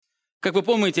Как вы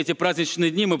помните, эти праздничные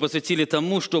дни мы посвятили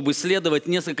тому, чтобы исследовать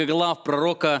несколько глав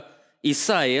пророка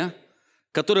Исаия,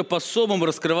 который по-особому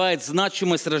раскрывает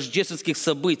значимость рождественских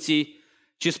событий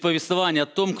через повествование о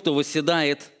том, кто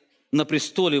восседает на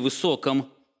престоле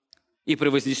высоком и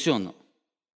превознесенном.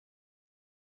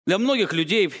 Для многих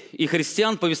людей и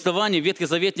христиан повествование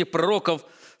ветхозаветных пророков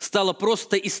стало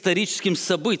просто историческим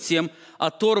событием,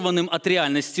 оторванным от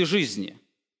реальности жизни.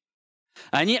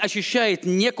 Они ощущают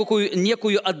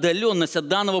некую отдаленность от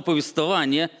данного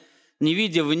повествования, не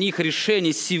видя в них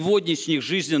решений сегодняшних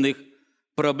жизненных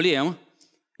проблем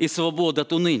и свободы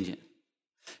от уныния.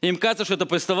 Им кажется, что это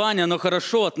повествование, оно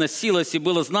хорошо относилось и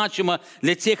было значимо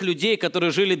для тех людей,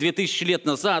 которые жили 2000 лет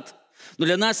назад. Но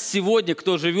для нас сегодня,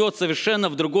 кто живет совершенно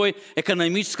в другой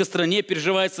экономической стране,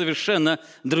 переживает совершенно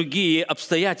другие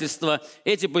обстоятельства,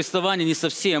 эти повествования не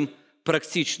совсем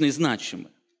практичны и значимы.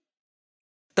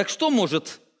 Так что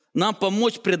может нам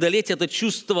помочь преодолеть это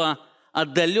чувство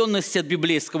отдаленности от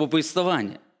библейского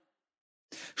повествования?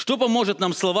 Что поможет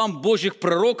нам словам Божьих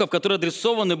пророков, которые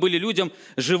адресованы были людям,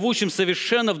 живущим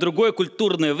совершенно в другое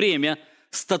культурное время,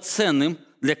 стать ценным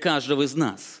для каждого из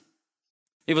нас?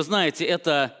 И вы знаете,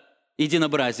 это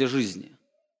единообразие жизни.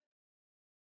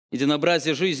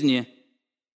 Единообразие жизни.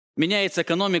 Меняется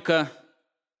экономика,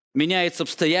 меняются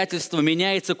обстоятельства,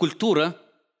 меняется культура,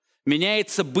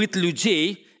 меняется быт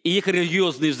людей и их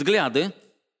религиозные взгляды,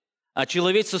 а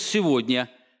человечество сегодня,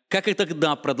 как и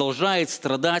тогда, продолжает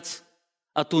страдать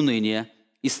от уныния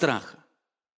и страха.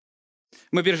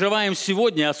 Мы переживаем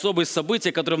сегодня особые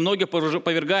события, которые многих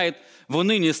повергают в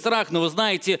уныние и страх, но вы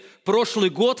знаете,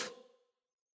 прошлый год,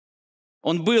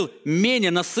 он был менее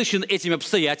насыщен этими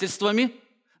обстоятельствами,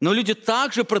 но люди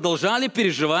также продолжали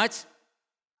переживать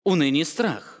уныние и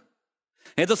страх.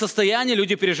 Это состояние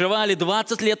люди переживали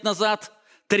 20 лет назад,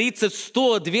 30,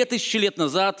 100, 2000 лет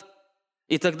назад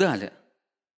и так далее.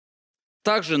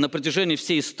 Также на протяжении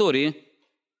всей истории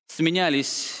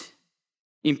сменялись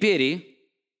империи,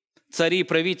 цари и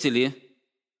правители,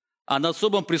 а на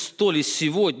особом престоле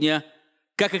сегодня,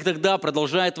 как и тогда,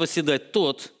 продолжает восседать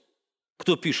тот,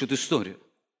 кто пишет историю.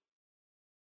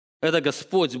 Это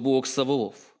Господь Бог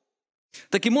Саваоф.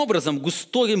 Таким образом,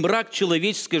 густой мрак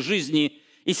человеческой жизни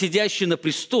и сидящий на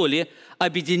престоле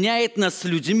объединяет нас с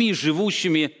людьми,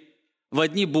 живущими в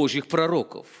дни Божьих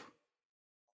пророков.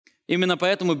 Именно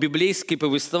поэтому библейские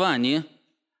повествования,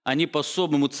 они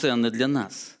по-особому ценны для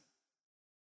нас.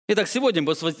 Итак, сегодня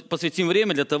мы посвятим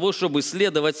время для того, чтобы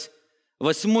исследовать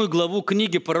 8 главу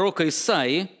книги пророка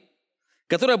Исаии,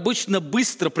 которая обычно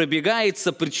быстро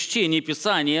пробегается при чтении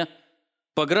Писания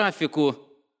по графику,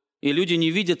 и люди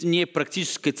не видят в ней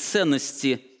практической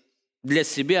ценности для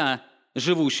себя,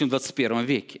 живущим в 21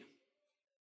 веке.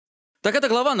 Так эта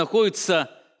глава находится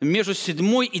между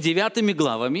 7 и 9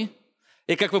 главами,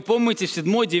 и, как вы помните, в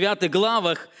 7 и 9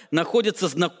 главах находятся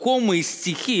знакомые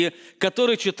стихи,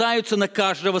 которые читаются на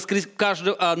каждое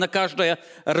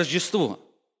Рождество.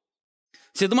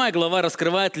 7 глава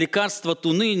раскрывает лекарство от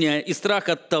уныния и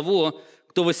страха от того,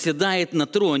 кто восседает на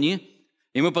троне,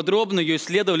 и мы подробно ее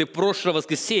исследовали в прошлое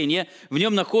воскресенье. В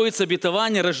нем находится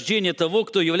обетование рождения того,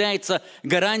 кто является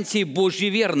гарантией Божьей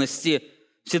верности.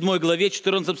 В 7 главе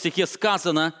 14 стихе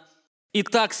сказано: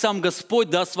 «Итак, сам Господь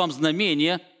даст вам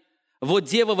знамение, вот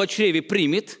дева в чреве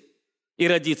примет и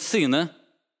родит сына,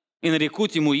 и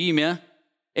нарекут ему имя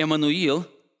Эммануил».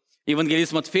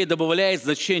 Евангелист Матфей добавляет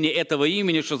значение этого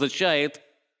имени, что означает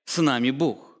 «с нами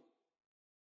Бог».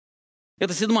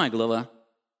 Это 7 глава.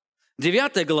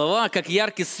 9 глава, как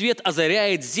яркий свет,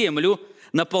 озаряет землю,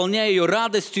 наполняя ее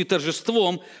радостью и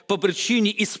торжеством по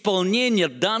причине исполнения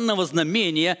данного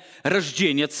знамения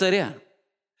рождения царя.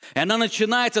 И она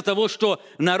начинается с того, что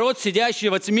народ, сидящий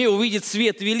во тьме, увидит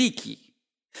свет великий.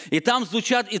 И там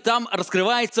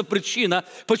раскрывается причина,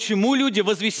 почему люди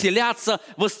возвеселятся,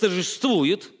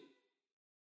 восторжествуют.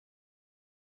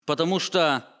 Потому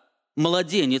что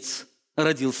младенец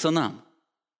родился нам.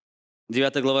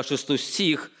 9 глава 6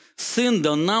 стих. «Сын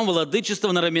дан нам,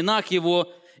 владычество на раменах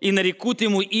его, и нарекут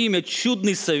ему имя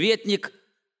чудный советник,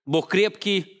 Бог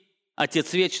крепкий,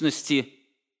 Отец вечности,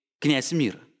 князь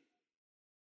мира».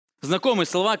 Знакомые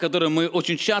слова, которые мы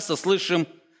очень часто слышим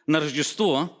на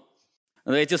Рождество.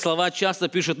 Эти слова часто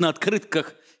пишут на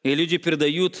открытках, и люди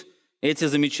передают эти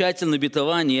замечательные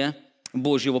обетования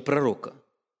Божьего пророка.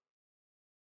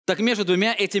 Так между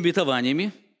двумя этими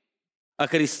обетованиями о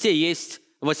Христе есть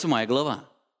 8 глава.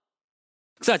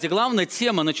 Кстати, главная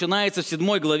тема начинается в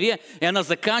 7 главе, и она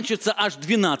заканчивается аж в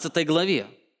 12 главе.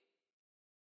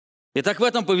 Итак, в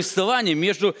этом повествовании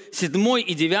между 7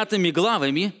 и 9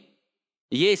 главами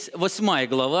есть 8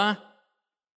 глава,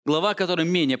 которая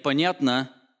менее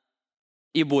понятна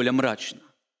и более мрачна.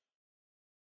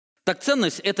 Так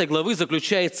ценность этой главы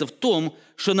заключается в том,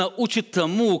 что она учит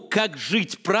тому, как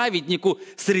жить праведнику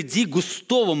среди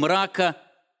густого мрака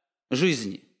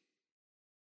жизни.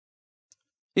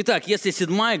 Итак, если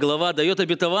 7 глава дает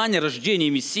обетование рождения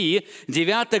Мессии,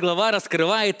 9 глава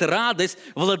раскрывает радость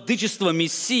владычества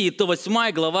Мессии, то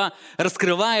 8 глава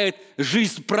раскрывает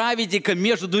жизнь праведника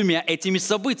между двумя этими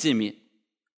событиями.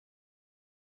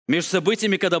 Между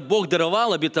событиями, когда Бог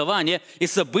даровал обетование, и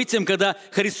событием, когда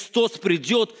Христос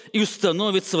придет и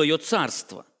установит свое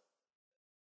царство.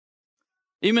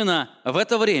 Именно в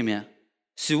это время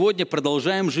сегодня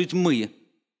продолжаем жить мы,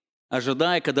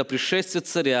 ожидая, когда пришествие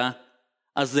царя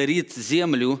озарит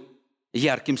землю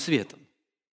ярким светом.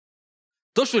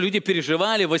 То, что люди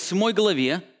переживали в 8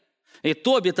 главе, и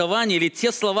то обетование или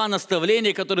те слова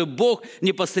наставления, которые Бог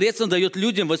непосредственно дает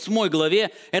людям в 8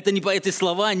 главе, эти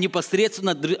слова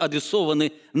непосредственно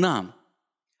адресованы нам.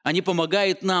 Они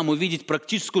помогают нам увидеть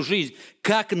практическую жизнь,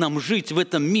 как нам жить в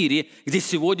этом мире, где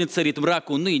сегодня царит мрак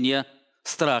уныния,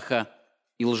 страха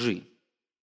и лжи.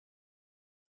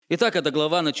 Итак, эта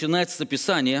глава начинается с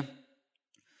описания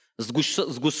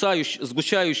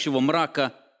сгущающего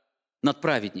мрака над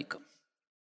праведником.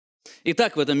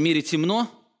 Итак, в этом мире темно,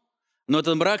 но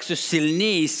этот мрак все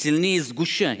сильнее и сильнее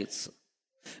сгущается.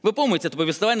 Вы помните, это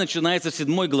повествование начинается в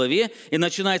 7 главе и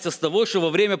начинается с того, что во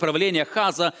время правления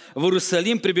Ахаза в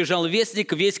Иерусалим прибежал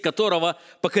вестник, весть которого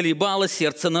поколебала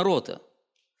сердце народа.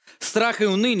 Страх и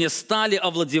уныние стали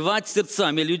овладевать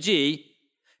сердцами людей.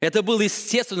 Это был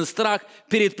естественный страх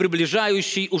перед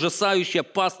приближающей, ужасающей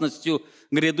опасностью,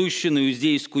 грядущей на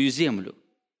иудейскую землю.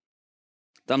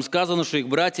 Там сказано, что их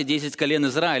братья, 10 колен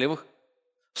Израилевых,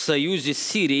 в союзе с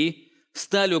Сирией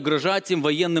стали угрожать им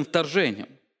военным вторжением.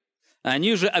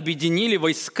 Они же объединили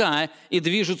войска и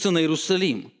движутся на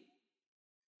Иерусалим.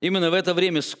 Именно в это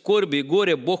время скорби и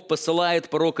горя Бог посылает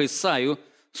пророка Исаию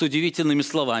с удивительными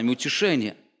словами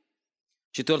утешения.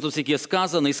 В 4 стихе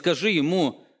сказано: «И скажи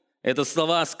ему», это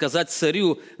слова сказать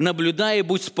царю: «Наблюдай и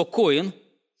будь спокоен,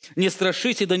 не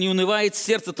страшись, да не унывает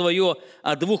сердце твое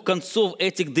от двух концов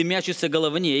этих дымящихся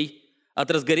головней, от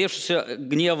разгоревшегося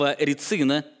гнева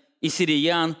Рецина и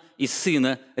сириян и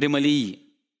сына Ремалии».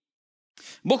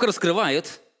 Бог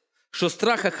раскрывает, что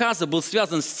страх Ахаза был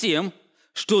связан с тем,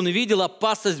 что он видел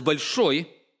опасность большой,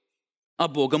 а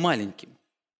Бога маленьким.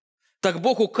 Так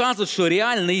Бог указывает,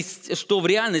 что в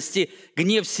реальности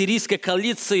гнев сирийской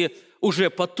коалиции уже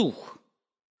потух.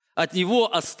 От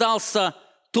него остался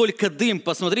только дым.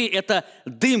 Посмотри, это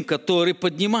дым, который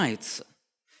поднимается.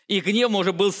 И гнев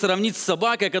можно было сравнить с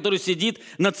собакой, которая сидит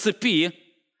на цепи.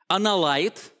 Она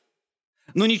лает,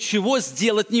 но ничего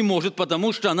сделать не может,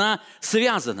 потому что она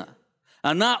связана.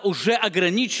 Она уже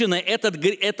ограничена. Этот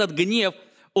гнев,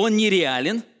 он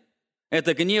нереален.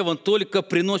 Этот гнев, он только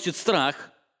приносит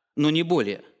страх, но не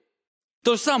более.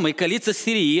 То же самое, коалиция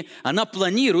Сирии, она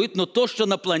планирует, но то, что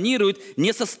она планирует,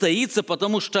 не состоится,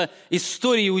 потому что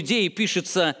история Иудеи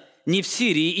пишется не в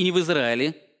Сирии и не в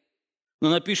Израиле, но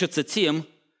она пишется тем,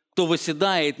 кто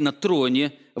восседает на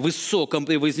троне высоком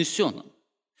и вознесенном.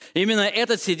 Именно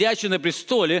этот, сидящий на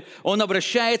престоле, он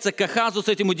обращается к Ахазу с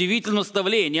этим удивительным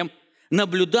наставлением: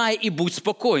 «Наблюдай и будь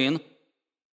спокоен,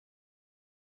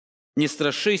 не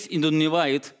страшись и не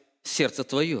унывает сердце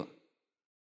твое».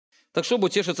 Так, чтобы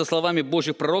утешиться словами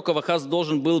Божьих пророков, Ахаз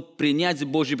должен был принять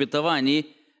Божье обетование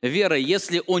верой.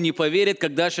 Если он не поверит,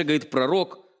 как дальше говорит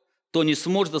пророк, то не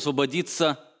сможет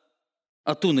освободиться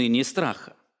от уныния и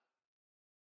страха.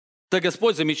 Так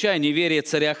Господь, замечая неверие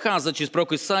царя Ахаза, через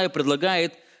пророка Исаию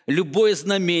предлагает любое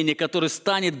знамение, которое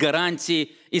станет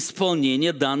гарантией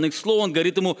исполнения данных слов. Он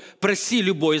говорит ему: проси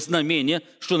любое знамение,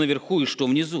 что наверху и что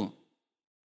внизу.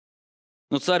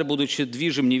 Но царь, будучи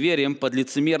движим неверием, под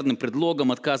лицемерным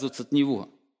предлогом отказывается от него.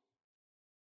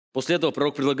 После этого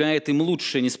пророк предлагает им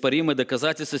лучшее, неспоримое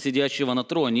доказательство сидящего на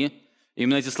троне.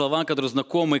 Именно эти слова, которые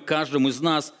знакомы каждому из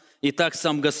нас: «Итак,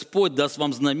 сам Господь даст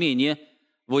вам знамение,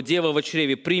 вот дева во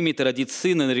чреве примет и родит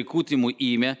сына, и нарекут ему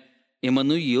имя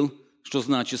Иммануил», что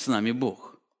значит «с нами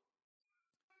Бог».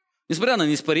 Несмотря на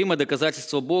неспоримое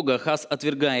доказательство Бога, Ахаз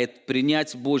отвергает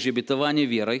принять Божье обетование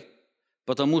верой,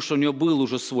 потому что у него был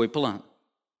уже свой план.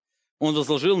 Он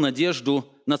возложил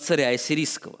надежду на царя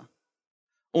ассирийского.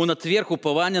 Он отверг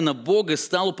упование на Бога и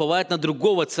стал уповать на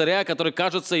другого царя, который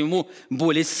кажется ему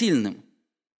более сильным.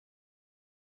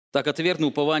 Так,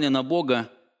 отвергнув упование на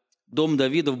Бога, дом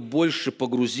Давидов больше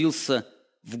погрузился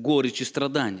в горечь и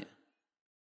страдания.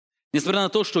 Несмотря на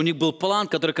то, что у них был план,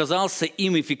 который казался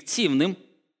им эффективным,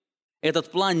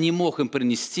 этот план не мог им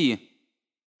принести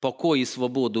покой и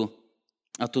свободу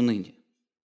от уныния.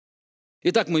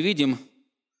 Итак, мы видим,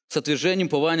 с отвержением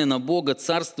упования на Бога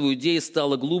царство Иудеи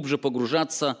стало глубже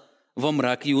погружаться во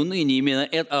мрак и уныние. Именно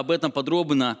об этом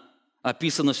подробно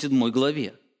описано в 7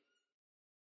 главе.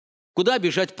 Куда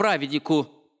бежать праведнику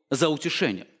за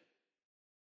утешением?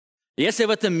 Если в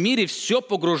этом мире все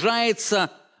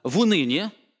погружается в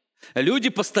уныние, люди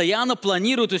постоянно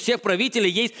планируют, у всех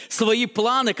правителей есть свои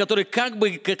планы, которые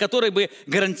бы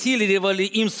гарантировали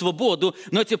им свободу,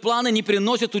 но эти планы не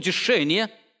приносят утешения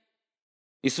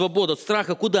и свободу от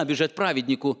страха. Куда бежать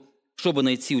праведнику, чтобы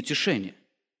найти утешение?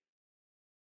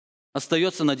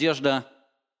 Остается надежда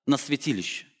на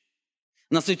святилище.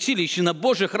 На святилище, на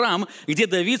Божий храм, где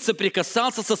Давид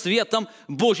соприкасался со светом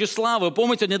Божьей славы.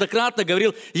 Помните, он неоднократно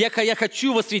говорил: я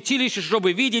хочу во святилище,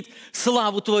 чтобы видеть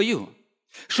славу Твою,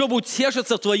 чтобы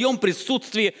утешиться в Твоем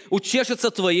присутствии, утешиться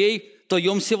в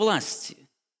Твоем всевластии.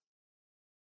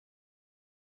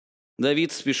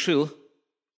 Давид спешил,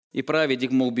 и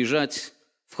праведник мог бежать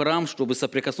в храм, чтобы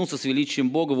соприкоснуться с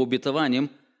величием Бога, в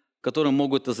обетованием, которым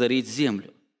могут озарить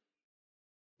землю.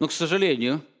 Но, к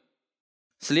сожалению,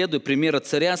 следуя примеру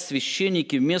царя,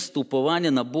 священники вместо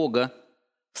упования на Бога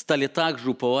стали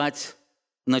также уповать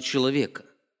на человека.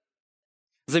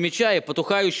 Замечая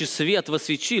потухающий свет во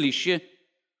святилище,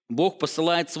 Бог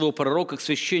посылает своего пророка к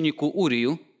священнику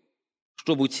Урию,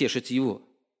 чтобы утешить его.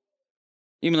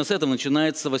 Именно с этого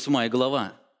начинается 8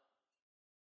 глава.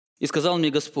 «И сказал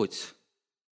мне Господь: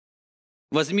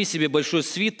 возьми себе большой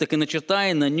свиток и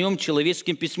начертай на нем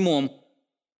человеческим письмом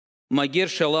Магер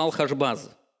Шалал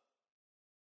Хашбаз.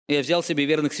 И я взял себе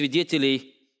верных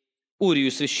свидетелей Урию,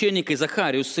 священника, и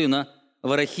Захарию, сына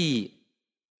Варахии.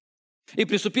 И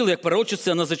приступил я к пророчице,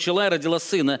 она зачала и родила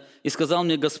сына. И сказал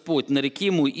мне Господь: нареки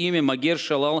ему имя Магер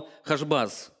Шалал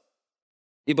Хашбаз.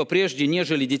 Ибо прежде,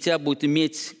 нежели дитя будет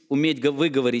уметь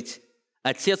выговорить: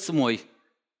 отец мой,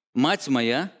 мать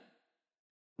моя,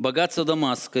 богатство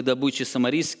Дамаска и добычи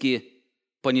самарийские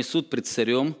понесут пред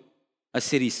царем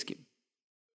ассирийским».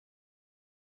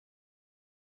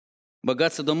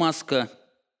 Богатство Дамаска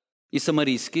и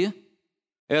самарийские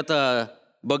 – это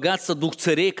богатство 2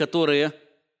 царей, которые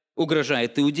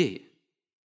угрожают Иудее.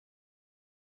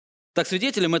 Так,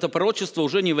 свидетелем этого пророчества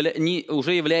уже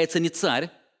является не царь.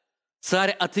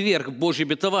 Царь отверг Божье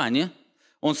обетование.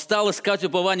 Он стал искать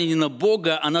упование не на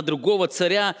Бога, а на другого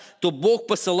царя. То Бог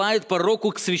посылает пророку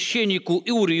к священнику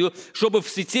Урию, чтобы в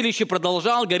святилище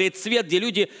продолжал гореть свет, где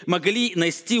люди могли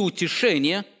найти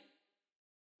утешение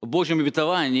в Божьем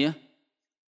обетовании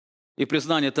и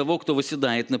признание того, кто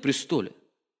восседает на престоле.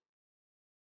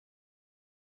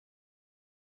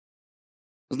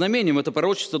 Знамением этого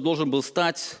пророчества должен был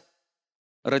стать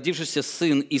родившийся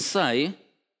сын Исаии,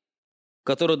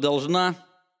 который должна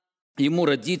ему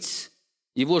родить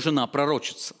его жена,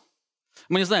 пророчица.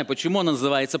 Мы не знаем, почему она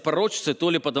называется пророчицей, то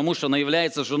ли потому, что она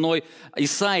является женой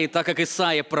Исаии, так как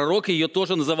Исаия пророк, ее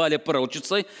тоже называли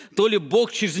пророчицей, то ли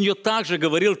Бог через нее также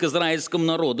говорил к израильскому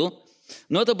народу,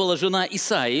 но это была жена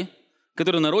Исаии,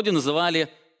 которую в народе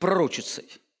называли пророчицей.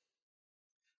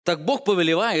 Так Бог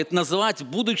повелевает назвать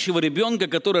будущего ребенка,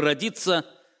 который родится,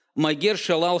 Магер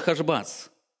Шалал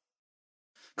Хашбаз.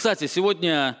 Кстати,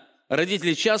 сегодня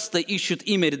родители часто ищут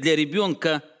имя для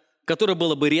ребенка, которое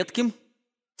было бы редким,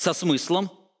 со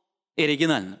смыслом и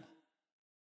оригинальным.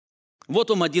 Вот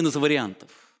вам один из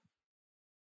вариантов.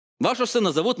 Вашего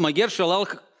сына зовут Магер Шалал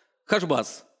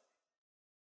Хашбаз.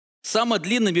 Самое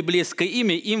длинное библейское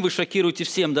имя, им вы шокируете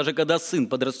всем, даже когда сын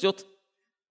подрастет,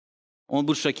 он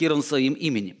будет шокирован своим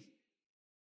именем.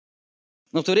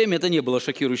 Но в то время это не было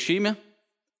шокирующее имя,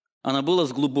 оно было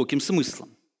с глубоким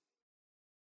смыслом.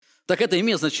 Так это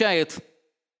имя означает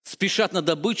 «спешат на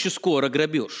добычу, скоро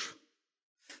грабеж».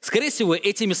 Скорее всего,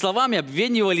 этими словами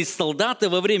обвинивались солдаты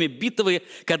во время битвы,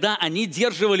 когда они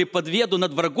держали победу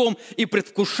над врагом и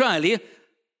предвкушали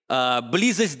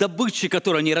близость добычи,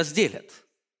 которую они разделят.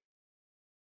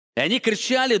 И они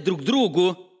кричали друг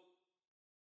другу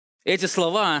эти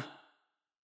слова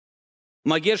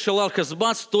 «Магер Шалал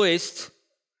Хашбаз», то есть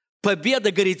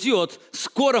 «победа грядет,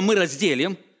 скоро мы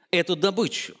разделим эту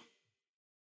добычу».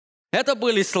 Это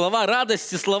были слова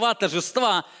радости, слова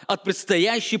торжества от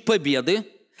предстоящей победы.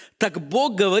 Так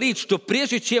Бог говорит, что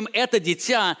прежде чем это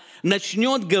дитя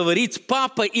начнет говорить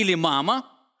папа или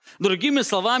мама, другими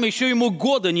словами, еще ему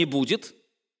года не будет,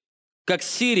 как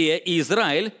Сирия и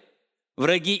Израиль,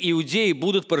 враги Иудеи,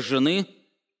 будут поражены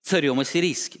царем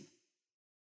ассирийским.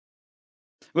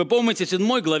 Вы помните, в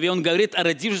 7 главе он говорит о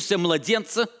родившемся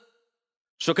младенце,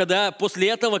 что когда после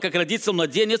этого, как родится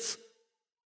младенец,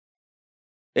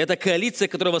 эта коалиция,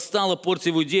 которая восстала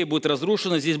против Иудеи, будет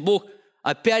разрушена. Здесь Бог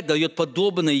опять дает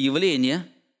подобное явление,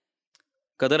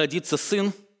 когда родится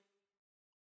сын,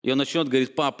 и он начнет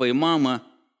говорить: папа и мама,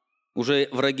 уже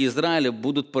враги Израиля,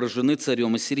 будут поражены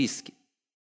царем ассирийским.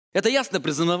 Это ясно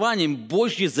признанием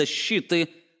Божьей защиты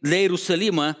для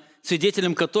Иерусалима,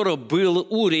 свидетелем которого был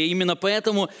Урия. Именно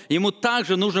поэтому ему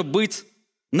также нужно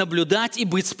наблюдать и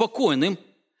быть спокойным,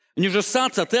 не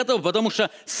ужасаться от этого, потому что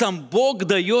сам Бог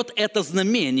дает это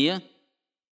знамение.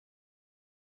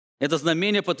 Это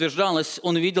знамение подтверждалось,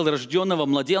 он видел рожденного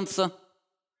младенца,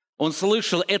 он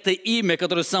слышал это имя,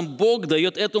 которое сам Бог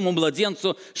дает этому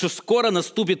младенцу, что скоро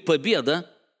наступит победа.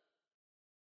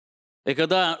 И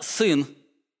когда сын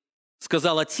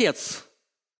сказал отец,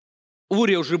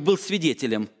 Урия уже был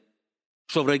свидетелем,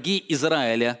 что враги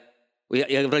Израиля,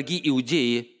 враги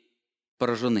Иудеи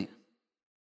поражены.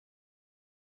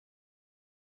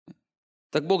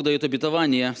 Так Бог дает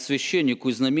обетование священнику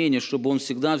и знамение, чтобы он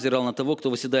всегда взирал на того,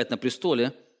 кто восседает на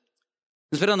престоле.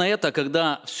 Несмотря на это,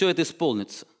 когда все это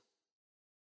исполнится,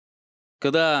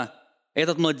 когда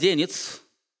этот младенец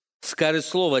скажет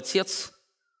слово «Отец»,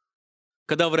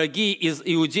 когда враги из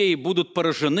Иудеи будут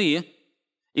поражены,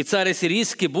 и царь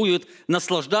ассирийский будет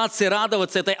наслаждаться и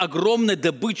радоваться этой огромной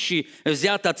добычей,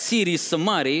 взятой от Сирии и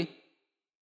Самарии,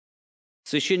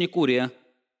 священник Урия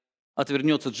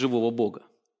отвернется от живого Бога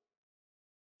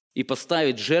и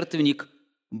поставит жертвенник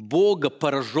Бога,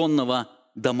 пораженного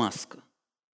Дамаска.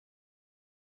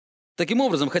 Таким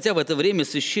образом, хотя в это время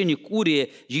священник Урия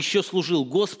еще служил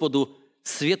Господу,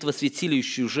 свет во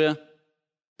святилище уже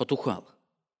потухал.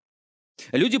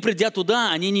 Люди, придя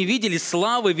туда, они не видели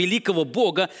славы великого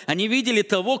Бога, они видели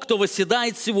того, кто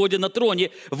восседает сегодня на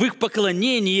троне. В их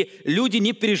поклонении люди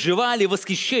не переживали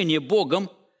восхищение Богом,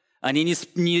 они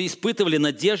не испытывали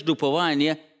надежды,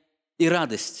 упования и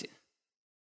радости.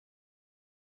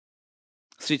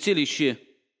 В святилище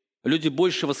люди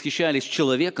больше восхищались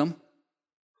человеком,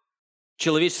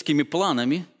 человеческими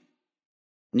планами,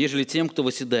 нежели тем, кто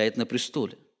восседает на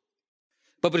престоле.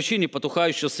 По причине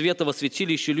потухающего света во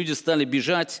святилище люди стали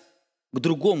бежать к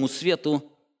другому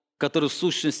свету, который в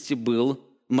сущности был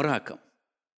мраком.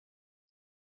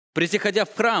 Приходя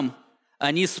в храм,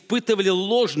 они испытывали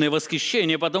ложное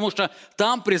восхищение, потому что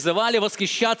там призывали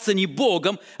восхищаться не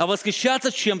Богом, а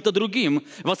восхищаться чем-то другим.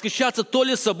 Восхищаться то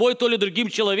ли собой, то ли другим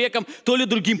человеком, то ли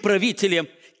другим правителем,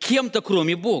 кем-то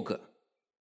кроме Бога.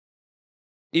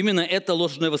 Именно это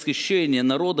ложное восхищение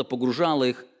народа погружало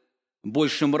их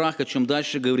больше мрака, чем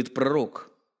дальше говорит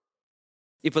пророк.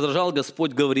 «И продолжал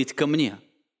Господь говорить ко мне»,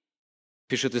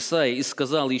 пишет Исаия, «и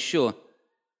сказал еще,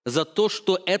 за то,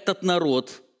 что этот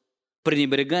народ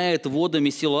пренебрегает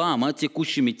водами Силоама,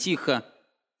 текущими тихо,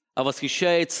 а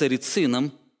восхищается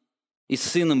Рецином и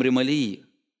сыном Ремалии».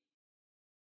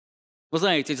 Вы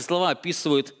знаете, эти слова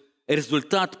описывают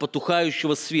результат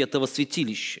потухающего света во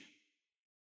святилище.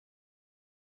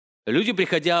 Люди,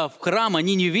 приходя в храм,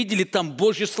 они не видели там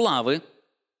Божьей славы,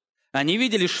 они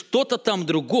видели что-то там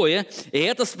другое, и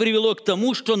это привело к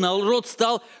тому, что народ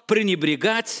стал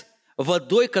пренебрегать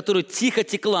водой, которая тихо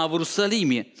текла в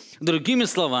Иерусалиме. Другими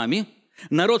словами,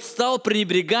 народ стал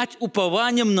пренебрегать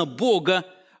упованием на Бога,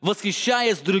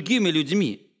 восхищаясь другими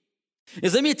людьми. И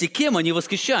заметьте, кем они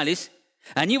восхищались?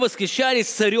 Они восхищались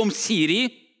царем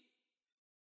Сирии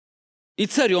и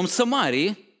царем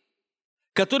Самарии,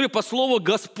 которые, по слову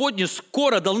Господне,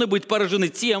 скоро должны быть поражены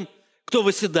тем, кто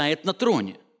восседает на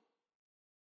троне.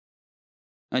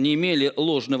 Они имели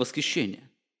ложное восхищение.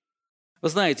 Вы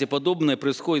знаете, подобное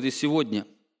происходит и сегодня.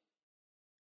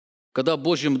 Когда в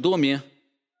Божьем доме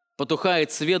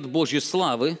потухает свет Божьей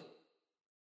славы,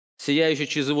 сияющий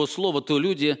через Его Слово, то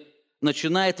люди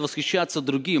начинают восхищаться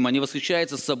другим. Они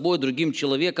восхищаются собой, другим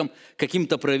человеком,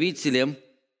 каким-то правителем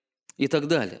и так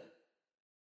далее.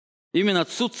 Именно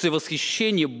отсутствие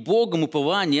восхищения Богом,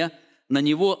 упования на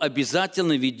Него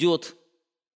обязательно ведет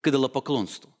к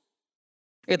идолопоклонству.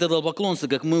 Это идолопоклонство,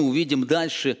 как мы увидим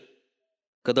дальше,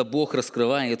 когда Бог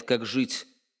раскрывает, как жить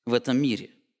в этом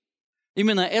мире.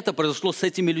 Именно это произошло с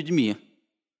этими людьми,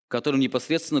 которым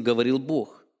непосредственно говорил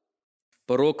Бог.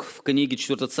 Пророк в книге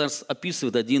 4 Царств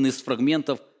описывает один из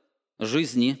фрагментов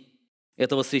жизни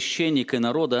этого священника и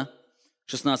народа.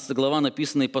 16 глава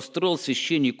написано: «И построил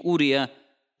священник Урия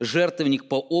жертвенник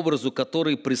по образу,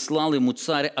 который прислал ему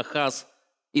царь Ахаз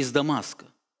из Дамаска».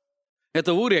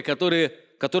 Это Урия,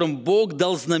 которому Бог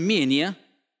дал знамение,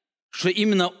 что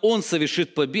именно он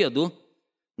совершит победу,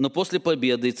 но после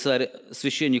победы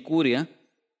священник Урия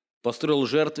построил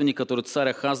жертвенник, который царь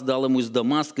Ахаз дал ему из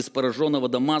Дамаска, из пораженного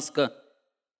Дамаска,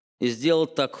 и сделал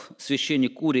так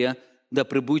священник Урия до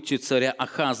прибытия царя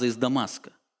Ахаза из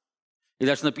Дамаска. И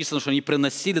дальше написано, что они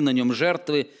приносили на нем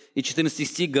жертвы, и 14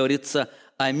 стих говорится: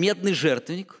 «А медный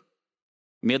жертвенник,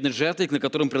 на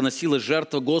котором приносилась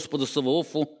жертва Господу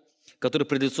Саваофу, который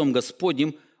пред лицом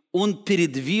Господним, он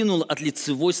передвинул от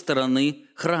лицевой стороны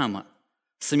храма,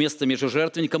 с места между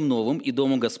жертвенником новым и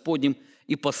домом Господним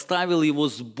и поставил его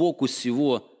сбоку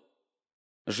сего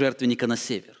жертвенника на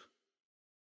север.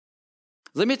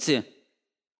 Заметьте,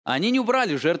 они не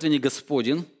убрали жертвенник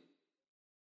Господень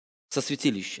со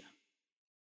святилища,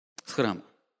 с храма.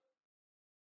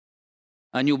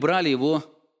 Они убрали его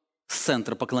с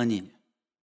центра поклонения.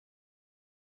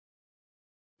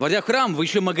 Войдя в храм, вы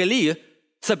еще могли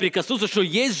соприкоснуться, что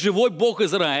есть живой Бог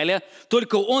Израиля,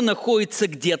 только Он находится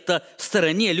где-то в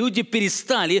стороне. Люди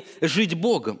перестали жить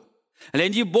Богом.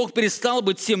 Если Бог перестал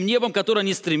быть тем небом, к которому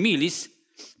они стремились,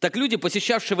 так люди,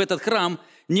 посещавшие в этот храм,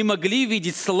 не могли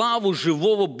видеть славу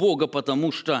живого Бога,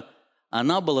 потому что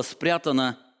она была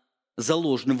спрятана за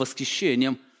ложным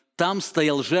восхищением. Там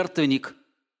стоял жертвенник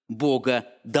Бога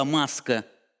Дамаска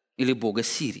или Бога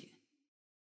Сирии.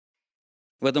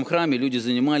 В этом храме люди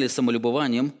занимались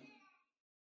самолюбованием,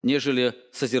 нежели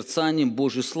созерцанием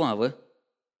Божьей славы.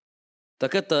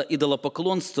 Так это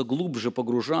идолопоклонство глубже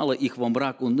погружало их во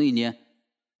мрак уныния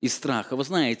и страха. Вы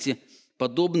знаете,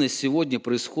 подобное сегодня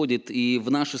происходит и в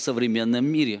нашем современном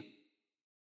мире.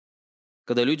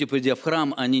 Когда люди, придя в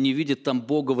храм, они не видят там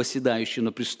Бога, восседающего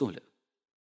на престоле.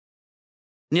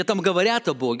 Не там говорят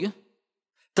о Боге,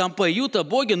 там поют о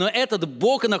Боге, но этот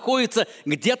Бог находится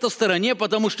где-то в стороне,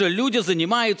 потому что люди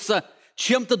занимаются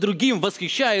чем-то другим,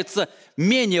 восхищаются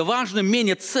менее важным,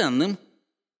 менее ценным,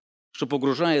 что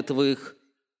погружает их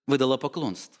в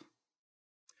идолопоклонство.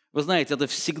 Вы знаете, это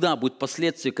всегда будет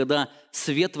последствия, когда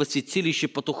свет во святилище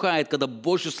потухает, когда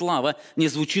Божья слава не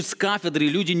звучит с кафедры, и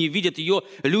люди не видят ее,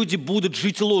 люди будут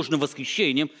жить ложным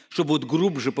восхищением, что будет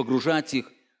глубже погружать их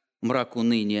в мрак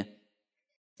уныния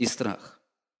и страх.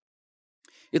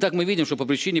 Итак, мы видим, что по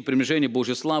причине примешения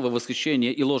Божьей славы,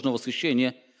 восхищения и ложного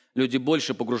восхищения люди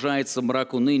больше погружаются в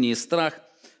мрак уныния и страх.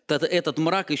 Тогда этот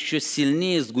мрак еще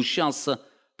сильнее сгущался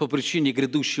по причине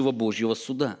грядущего Божьего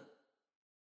суда.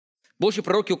 Божьи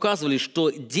пророки указывали, что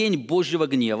день Божьего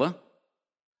гнева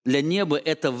для неба –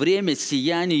 это время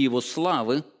сияния Его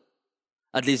славы,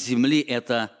 а для земли –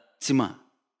 это тьма.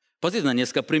 Посмотрите на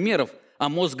несколько примеров.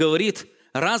 Амос говорит: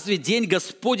 «Разве день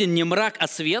Господень не мрак, а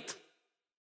свет?»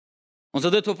 Он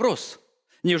задает вопрос: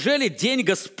 неужели день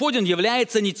Господень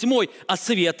является не тьмой, а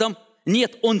светом?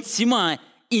 Нет, он тьма,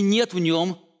 и нет в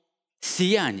нем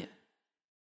сияния.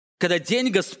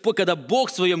 Когда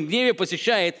Бог в своем гневе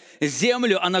посещает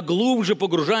землю, она глубже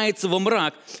погружается во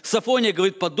мрак. Софония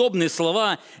говорит подобные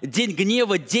слова: «День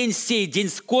гнева, день сей, день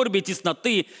скорби и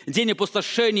тесноты, день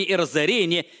опустошения и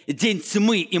разорения, день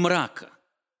тьмы и мрака».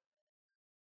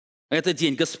 Это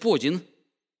день Господень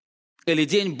или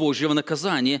день Божьего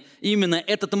наказания. Именно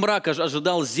этот мрак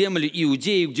ожидал землю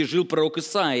Иудею, где жил пророк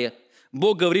Исаия.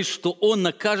 Бог говорит, что Он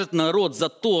накажет народ за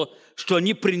то, что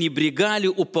они пренебрегали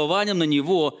упованием на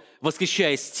Него,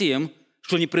 восхищаясь тем,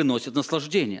 что не приносит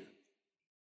наслаждения.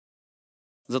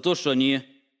 За то, что они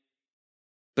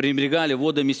пренебрегали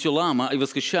водами Сюлама и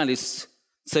восхищались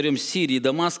царем Сирии,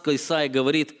 Дамаска, Исаия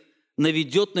говорит: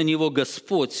 «Наведет на него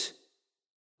Господь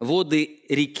воды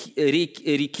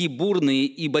реки бурные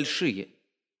и большие,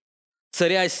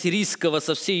 царя сирийского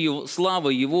со всей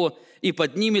славой его, и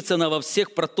поднимется она во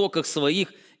всех протоках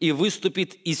своих, и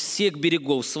выступит из всех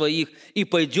берегов своих, и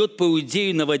пойдет по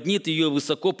Иудею, наводнит ее,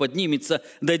 высоко поднимется,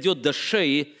 дойдет до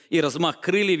шеи, и размах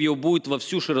крыльев его будет во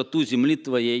всю широту земли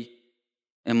твоей.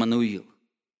 Эммануил».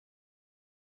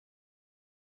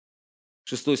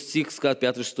 6 стих,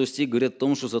 5-6 стих говорит о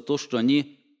том, что за то, что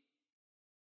они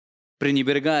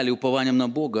пренебрегали упованием на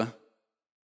Бога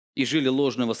и жили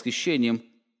ложным восхищением,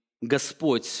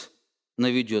 Господь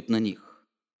наведет на них.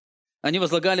 Они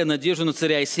возлагали надежду на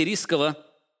царя Ассирийского,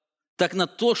 так на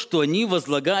то, что они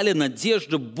возлагали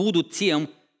надежду, будут тем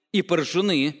и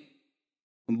поражены,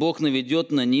 Бог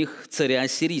наведет на них царя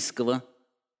Ассирийского.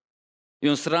 И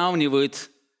он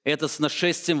сравнивает это с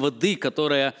нашествием воды,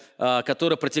 которая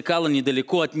протекала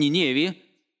недалеко от Ниневии,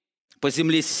 по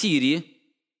земле Сирии,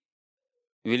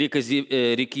 великой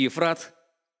реки Ефрат.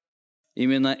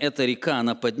 Именно эта река,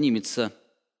 она поднимется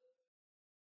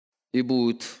и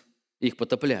будет их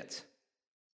потоплять.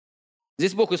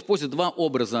 Здесь Бог использует два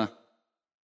образа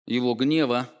Его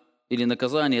гнева или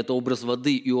наказания. Это образ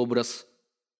воды и образ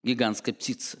гигантской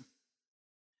птицы.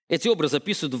 Эти образы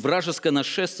описывают вражеское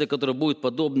нашествие, которое будет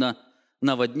подобно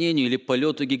наводнению или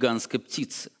полету гигантской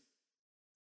птицы.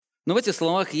 Но в этих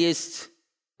словах есть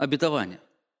обетование.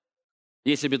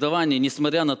 Есть обетование,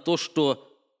 несмотря на то, что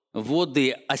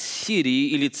воды Ассирии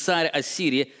или царь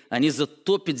Ассирии, они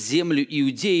затопят землю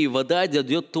Иудеи, вода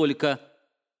дойдет только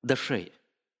до шеи.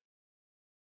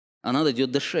 Она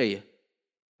дойдет до шеи.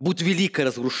 Будет великое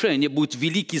разрушение, будут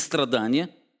великие страдания,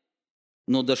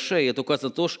 но до шеи это указано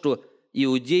на то, что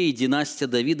Иудея и династия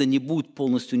Давида не будут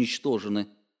полностью уничтожены,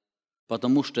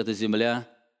 потому что это земля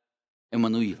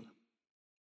Эммануила,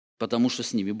 потому что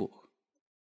с ними Бог.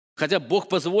 Хотя Бог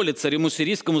позволит царю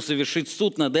сирийскому совершить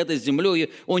суд над этой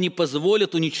землей, он не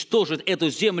позволит уничтожить эту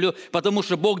землю, потому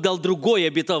что Бог дал другое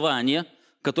обетование,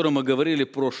 о котором мы говорили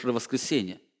в прошлое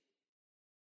воскресенье.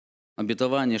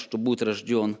 Обетование, что будет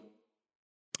рожден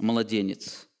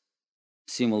младенец,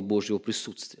 символ Божьего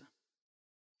присутствия.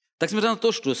 Так, несмотря на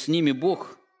то, что с ними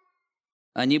Бог,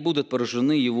 они будут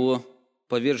поражены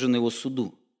повержены его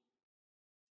суду.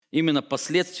 Именно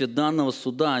последствия данного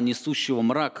суда, несущего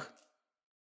мрак,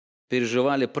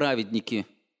 переживали праведники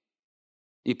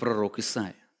и пророк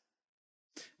Исаия.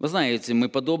 Вы знаете, мы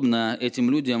подобно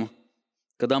этим людям,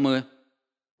 когда мы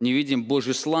не видим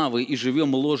Божьей славы и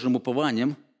живем ложным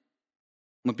упованием,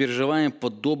 мы переживаем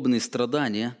подобные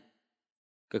страдания,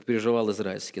 как переживал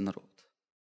израильский народ.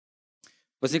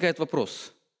 Возникает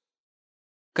вопрос,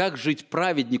 как жить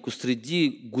праведнику среди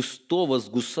густого,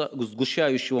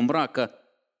 сгущающего мрака,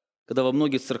 когда во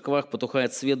многих церквах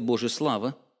потухает свет Божьей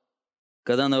славы,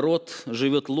 когда народ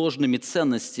живет ложными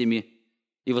ценностями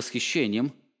и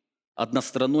восхищением, а над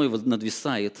страной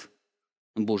надвисает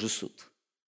Божий суд.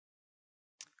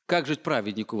 Как жить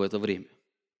праведнику в это время?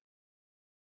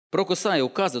 Пророк Исаия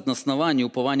указывает на основание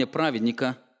упования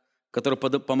праведника, который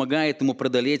помогает ему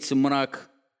преодолеть мрак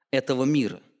этого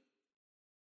мира.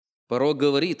 Пророк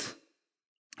говорит,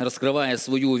 раскрывая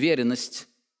свою уверенность: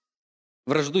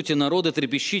 «Враждуйте народы,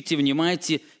 трепещите,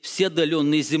 внимайте все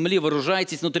отдаленные земли,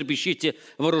 вооружайтесь, но трепещите,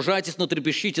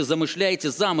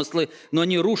 замышляйте замыслы, но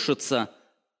они рушатся.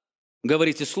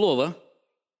 Говорите слово,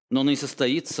 но оно не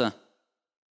состоится,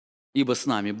 ибо с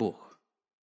нами Бог».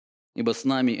 Ибо с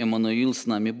нами Эммануил, с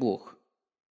нами Бог.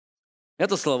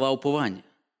 Это слова упования.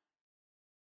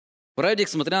 Праведник,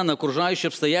 смотря на окружающие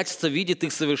обстоятельства, видит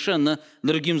их совершенно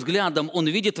другим взглядом. Он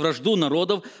видит вражду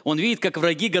народов, он видит, как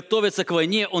враги готовятся к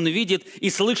войне, он видит и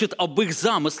слышит об их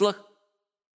замыслах,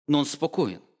 но он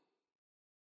спокоен.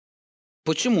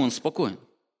 Почему он спокоен?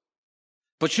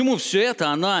 Почему все это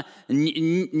она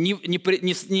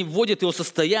не вводит его в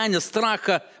состояние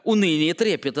страха, уныния и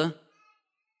трепета?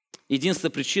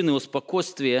 Единственная причина его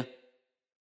спокойствия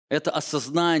 – это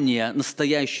осознание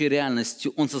настоящей реальности.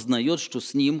 Он сознает, что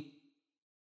с ним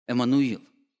Эммануил.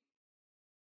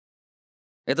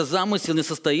 Этот замысел не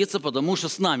состоится, потому что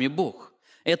с нами Бог.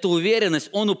 Эта уверенность,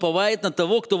 он уповает на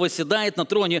того, кто восседает на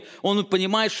троне. Он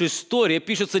понимает, что история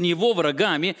пишется не его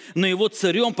врагами, но его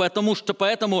царем, поэтому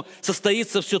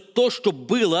состоится все то, что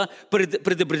было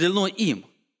предопределено им.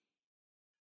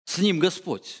 С ним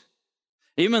Господь.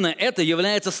 Именно это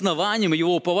является основанием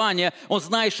его упования. Он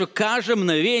знает, что каждое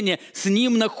мгновение с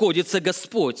ним находится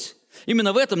Господь.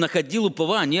 Именно в этом находил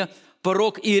упование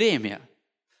пророк Иеремия.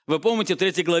 Вы помните, в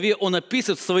 3 главе он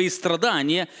описывает свои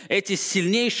страдания, эти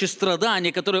сильнейшие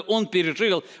страдания, которые он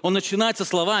пережил. Он начинает со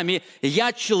словами: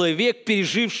 «Я человек,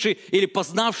 переживший или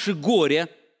познавший горе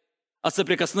от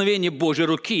соприкосновения Божьей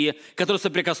руки, которая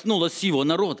соприкоснулась с его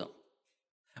народом».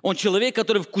 Он человек,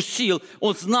 который вкусил,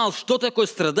 он знал, что такое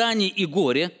страдание и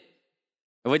горе.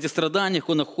 В этих страданиях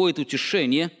он находит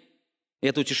утешение. И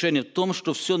это утешение в том,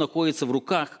 что все находится в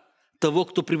руках того,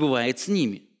 кто пребывает с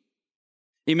ними.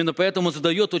 Именно поэтому он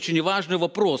задает очень важный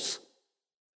вопрос: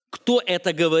 кто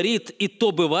это говорит и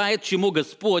то бывает, чему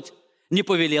Господь не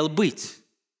повелел быть?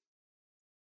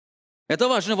 Это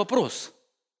важный вопрос.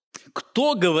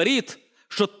 Кто говорит,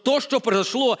 что то, что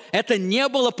произошло, это не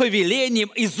было повелением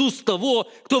из уст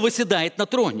того, кто восседает на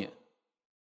троне?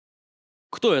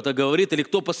 Кто это говорит или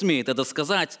кто посмеет это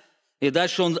сказать? И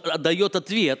дальше он дает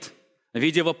ответ в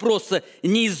виде вопроса: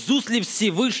 не из уст ли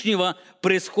Всевышнего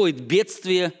происходит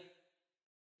бедствие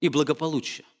и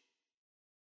благополучие?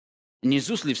 Не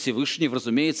из уст ли Всевышнего,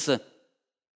 разумеется,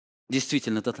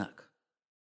 действительно это так.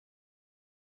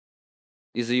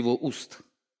 Из-за его уст.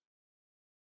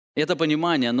 Это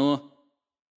понимание, оно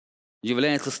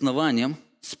является основанием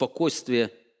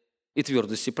спокойствия и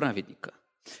твердости праведника.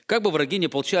 Как бы враги не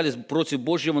ополчались против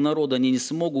Божьего народа, они не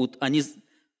смогут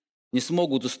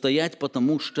устоять,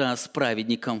 потому что с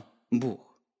праведником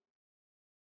Бог.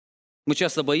 Мы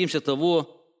часто боимся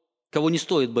того, кого не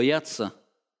стоит бояться.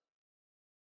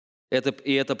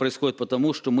 И это происходит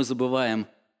потому, что мы забываем,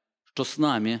 что с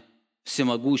нами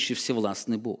всемогущий,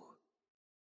 всевластный Бог.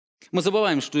 Мы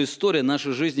забываем, что история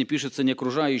нашей жизни пишется не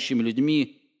окружающими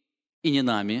людьми и не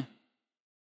нами,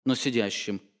 но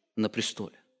сидящим на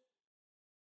престоле.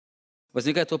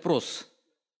 Возникает вопрос: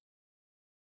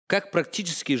 как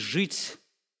практически жить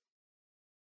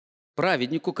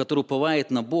праведнику, который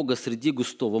уповает на Бога среди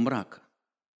густого мрака?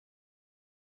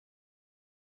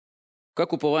 В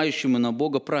как уповающему на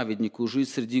Бога праведнику жить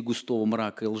среди густого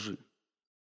мрака и лжи.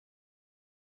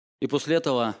 И после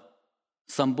этого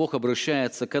сам Бог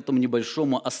обращается к этому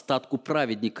небольшому остатку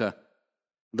праведника,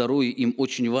 даруя им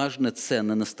очень важное,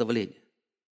 ценное наставление.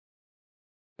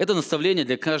 Это наставление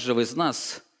для каждого из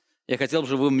нас. Я хотел бы,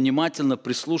 чтобы вы внимательно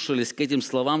прислушались к этим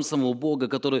словам самого Бога,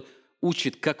 который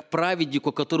учит, как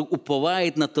праведнику, который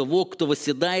уповает на того, кто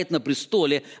восседает на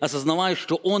престоле, осознавая,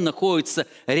 что он находится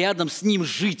рядом с ним,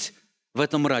 жить в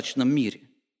этом мрачном мире.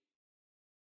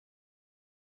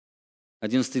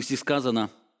 11 стих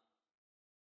сказано: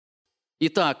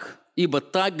 «Итак, ибо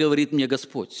так говорит мне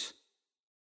Господь,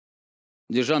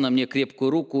 держа на мне крепкую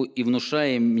руку и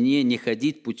внушая мне не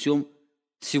ходить путем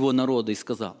всего народа, и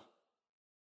сказал».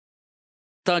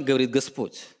 Так говорит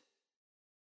Господь.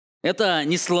 Это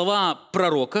не слова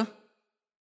пророка,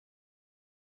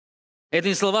 это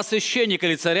не слова священника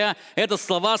или царя, это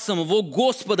слова самого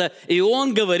Господа. И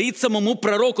он говорит самому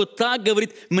пророку: так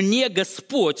говорит мне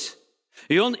Господь.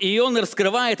 И он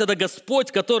раскрывает это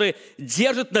Господь, который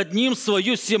держит над ним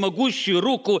свою всемогущую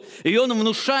руку, и он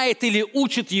внушает или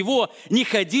учит его не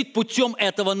ходить путем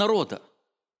этого народа.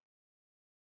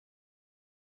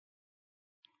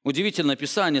 Удивительное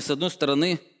Писание. С одной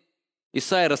стороны,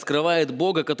 Исаия раскрывает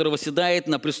Бога, который восседает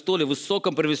на престоле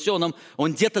высоком, превознесенном.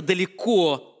 Он где-то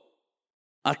далеко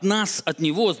от нас, от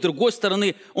Него. С другой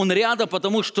стороны, Он рядом,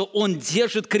 потому что Он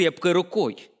держит крепкой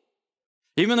рукой.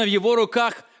 Именно в Его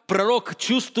руках пророк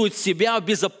чувствует себя в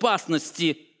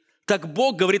безопасности. Так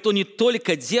Бог, говорит, Он не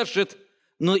только держит,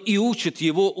 но и учит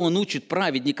его. Он учит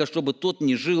праведника, чтобы тот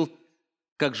не жил,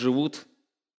 как живут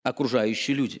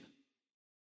окружающие люди.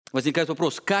 Возникает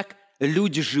вопрос: как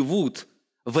люди живут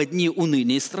в дни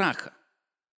уныния и страха?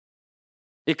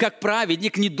 И как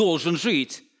праведник не должен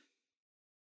жить?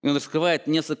 И он раскрывает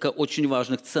несколько очень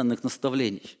важных, ценных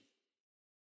наставлений.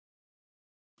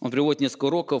 Он приводит несколько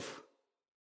уроков.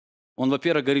 Он,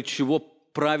 во-первых, говорит, чего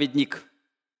праведник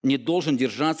не должен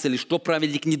держаться, или что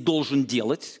праведник не должен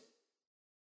делать.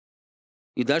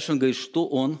 И дальше он говорит, что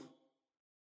он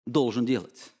должен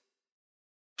делать.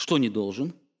 Что не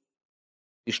должен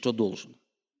и что должен.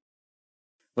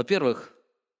 Во-первых,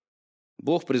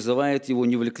 Бог призывает его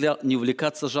не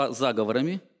увлекаться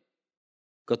заговорами,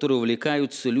 в которые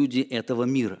увлекаются люди этого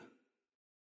мира.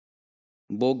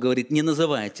 Бог говорит: не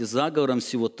называйте заговором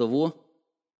всего того,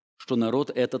 что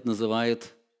народ этот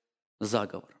называет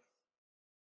заговором.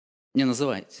 Не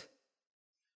называйте.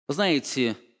 Вы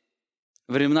знаете,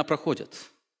 времена проходят,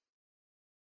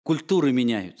 культуры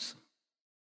меняются,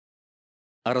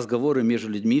 а разговоры между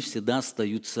людьми всегда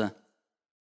остаются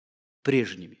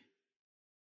прежними.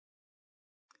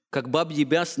 Как бабьи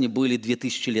басни были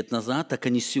 2000 лет назад, так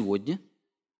они сегодня.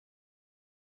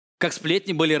 Как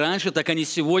сплетни были раньше, так они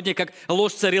сегодня. Как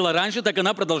ложь царила раньше, так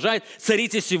она продолжает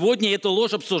царить и сегодня. И эту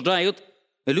ложь обсуждают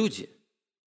люди.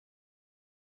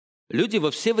 Люди во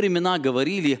все времена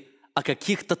говорили о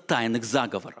каких-то тайных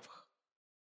заговорах.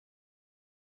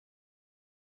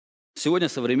 Сегодня,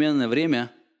 в современное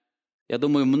время, я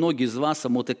думаю, многие из вас, а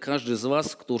может и каждый из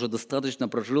вас, кто уже достаточно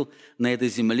прожил на этой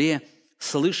земле,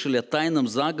 слышали о тайном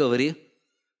заговоре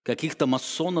каких-то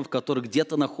масонов, которые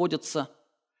где-то находятся.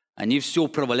 Они все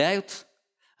управляют,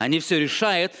 они все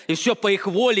решают, и все по их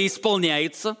воле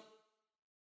исполняется.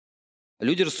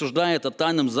 Люди рассуждают о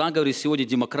тайном заговоре сегодня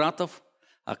демократов,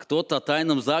 а кто-то о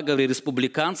тайном заговоре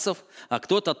республиканцев, а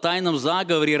кто-то о тайном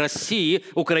заговоре России,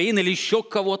 Украины или еще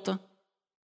кого-то.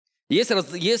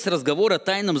 Есть разговор о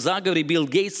тайном заговоре Билла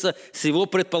Гейтса с его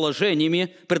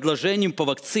предложением по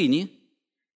вакцине.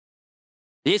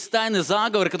 Есть тайный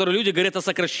заговор, который люди говорят о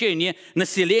сокращении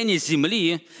населения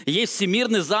Земли. Есть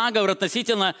всемирный заговор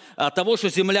относительно того, что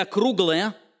Земля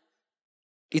круглая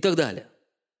и так далее.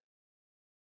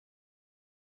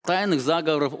 Тайных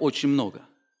заговоров очень много.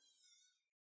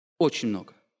 Очень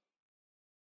много.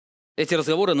 Эти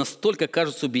разговоры настолько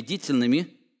кажутся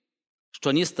убедительными, что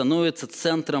они становятся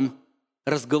центром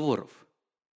разговоров.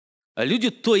 А люди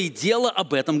то и дело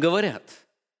об этом говорят.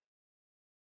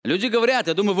 Люди говорят,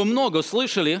 я думаю, вы много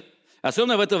слышали,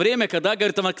 особенно в это время, когда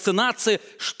говорят о вакцинации,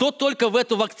 что только в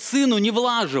эту вакцину не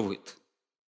влаживают.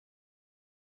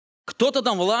 Кто-то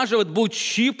там влаживает, будет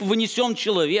чип вынесен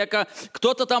человека,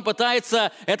 кто-то там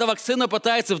пытается, эта вакцина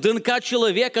пытается в ДНК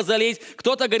человека залезть,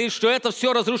 кто-то говорит, что это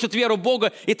все разрушит веру в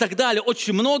Бога и так далее.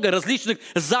 Очень много различных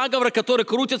заговоров, которые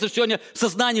крутятся сегодня в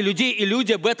сознании людей, и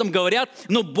люди об этом говорят.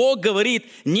 Но Бог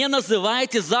говорит: не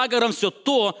называйте заговором все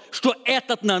то, что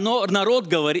этот народ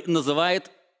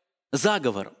называет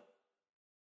заговором.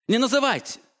 Не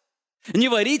называйте. Не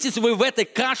варитесь вы в этой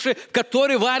каше, в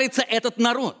которой варится этот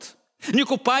народ. Не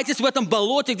купайтесь в этом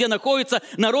болоте, где находится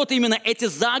народ. Именно эти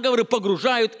заговоры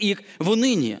погружают их в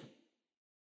уныние.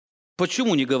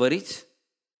 Почему не говорить?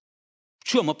 В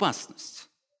чем опасность?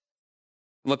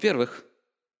 Во-первых,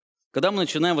 когда мы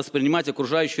начинаем воспринимать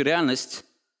окружающую реальность,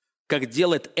 как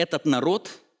делает этот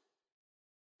народ,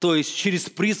 то есть через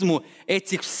призму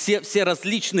этих все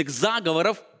различных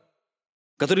заговоров,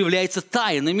 которые являются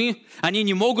тайными, они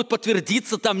не могут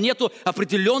подтвердиться, там нету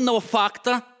определенного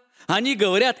факта. Они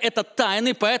говорят, это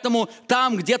тайны, поэтому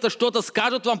там где-то что-то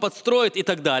скажут вам, подстроят и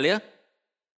так далее.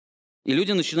 И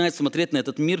люди начинают смотреть на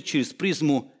этот мир через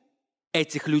призму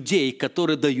этих людей,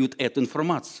 которые дают эту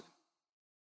информацию.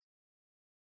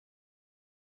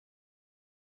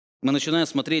 Мы начинаем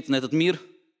смотреть на этот мир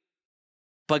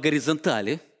по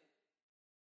горизонтали,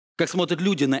 как смотрят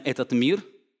люди на этот мир,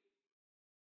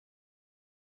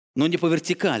 но не по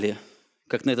вертикали,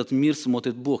 как на этот мир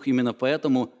смотрит Бог. Именно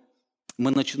поэтому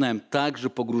мы начинаем также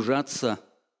погружаться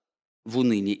в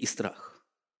уныние и страх.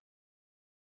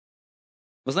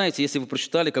 Вы знаете, если вы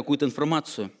прочитали какую-то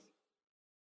информацию,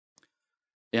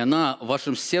 и она в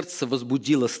вашем сердце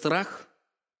возбудила страх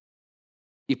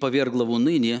и повергла в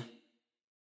уныние,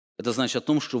 это значит о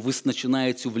том, что вы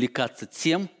начинаете увлекаться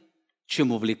тем,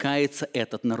 чем увлекается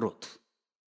этот народ.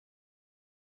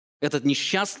 Этот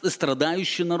несчастный,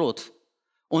 страдающий народ,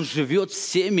 он живет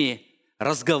всеми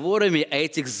разговорами о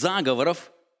этих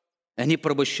заговорах, и они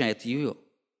порабощают ее.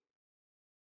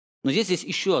 Но здесь есть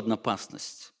еще одна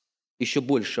опасность, еще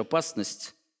большая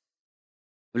опасность.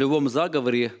 В любом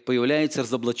заговоре появляются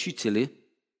разоблачители,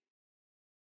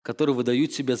 которые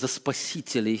выдают себя за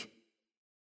спасителей,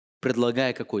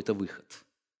 предлагая какой-то выход.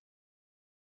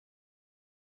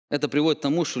 Это приводит к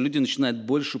тому, что люди начинают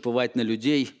больше уповать на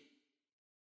людей,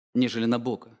 нежели на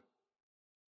Бога.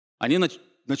 Они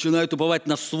начинают уповать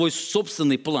на свой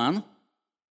собственный план,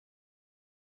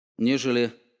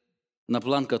 нежели на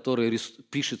план, который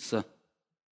пишется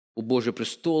у Божьего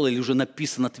престола или уже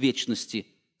написан от вечности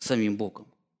самим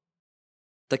Богом.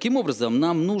 Таким образом,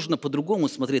 нам нужно по-другому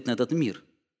смотреть на этот мир.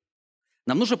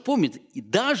 Нам нужно помнить, и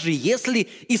даже если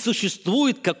и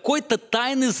существует какой-то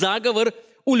тайный заговор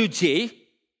у людей,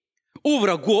 у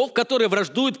врагов, которые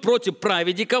враждуют против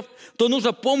праведников, то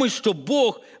нужно помнить, что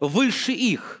Бог выше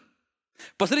их.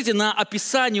 Посмотрите на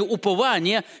описание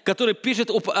упования, которое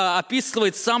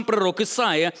описывает сам пророк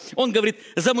Исаия. Он говорит: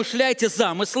 замышляйте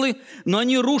замыслы, но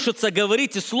они рушатся,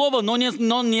 говорите слово, но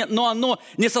оно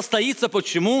не состоится.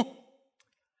 Почему?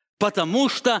 Потому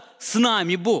что с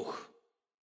нами Бог.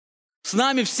 С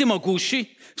нами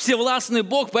всемогущий, всевластный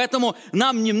Бог, поэтому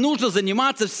нам не нужно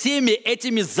заниматься всеми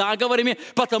этими заговорами,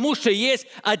 потому что есть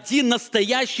один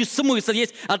настоящий смысл,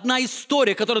 есть одна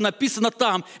история, которая написана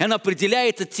там, и она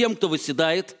определяется тем, кто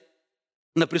восседает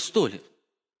на престоле.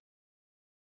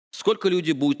 Сколько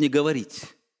людей будет не говорить?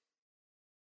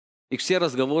 Их все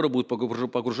разговоры будут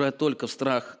погружать только в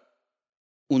страх,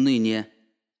 уныние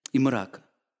и мрака.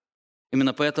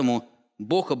 Именно поэтому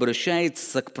Бог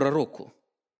обращается к пророку,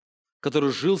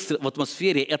 который жил в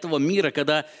атмосфере этого мира,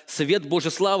 когда свет Божьей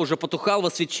славы уже потухал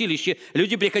во святилище.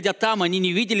 Люди, приходя там, они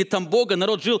не видели там Бога.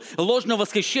 Народ жил в ложном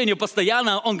восхищении.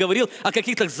 Постоянно он говорил о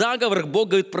каких-то заговорах. Бог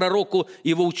говорит пророку и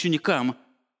его ученикам: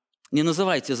 не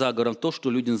называйте заговором то, что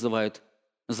люди называют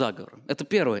заговором. Это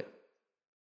первое.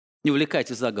 Не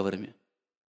увлекайтесь заговорами.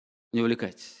 Не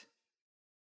увлекайтесь.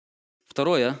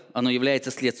 Второе, оно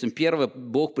является следствием. Первое,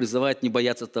 Бог призывает не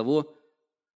бояться того,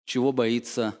 чего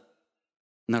боится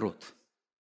народ.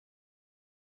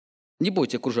 Не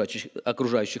бойтесь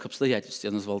окружающих обстоятельств,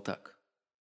 я назвал так.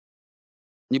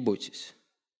 Не бойтесь.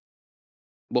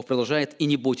 Бог продолжает: и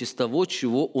не бойтесь того,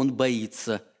 чего он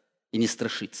боится, и не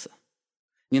страшится.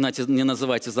 Не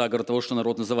называйте заговор того, что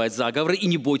народ называет заговоры, и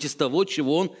не бойтесь того,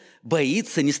 чего он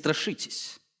боится, не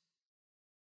страшитесь.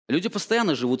 Люди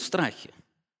постоянно живут в страхе.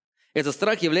 Этот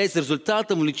страх является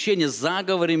результатом увлечения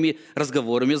заговорами,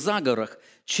 разговорами о заговорах.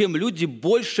 Чем люди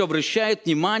больше обращают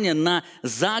внимание на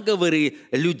заговоры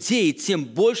людей, тем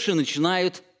больше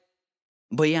начинают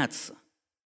бояться.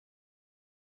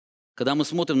 Когда мы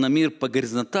смотрим на мир по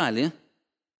горизонтали,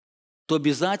 то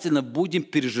обязательно будем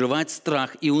переживать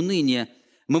страх и уныние.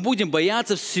 Мы будем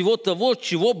бояться всего того,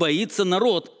 чего боится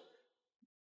народ.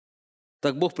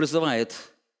 Так Бог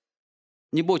призывает: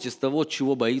 не бойтесь того,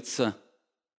 чего боится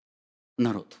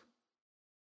народ.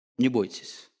 Не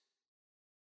бойтесь.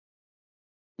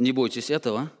 Не бойтесь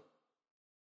этого,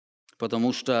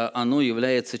 потому что оно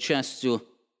является частью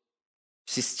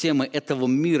системы этого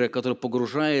мира, который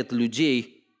погружает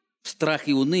людей в страх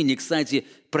и уныние. Кстати,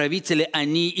 правители,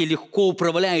 они и легко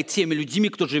управляют теми людьми,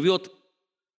 кто живет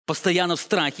постоянно в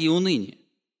страхе и унынии.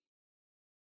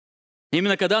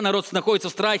 Именно когда народ находится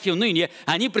в страхе и унынии,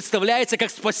 они представляются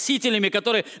как спасителями,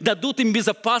 которые дадут им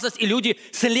безопасность, и люди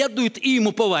следуют им,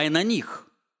 уповая на них.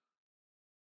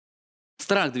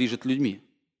 Страх движет людьми.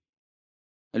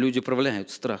 Люди управляют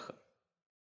страхом.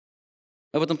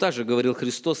 Об этом также говорил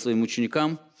Христос своим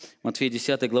ученикам. Матфея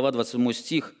 10 глава, 27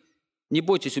 стих. «Не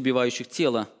бойтесь убивающих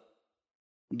тело,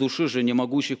 души же не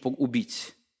могущих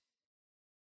убить.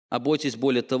 А бойтесь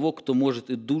более того, кто может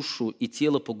и душу, и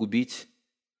тело погубить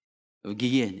в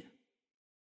гиене».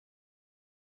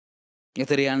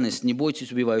 Это реальность. Не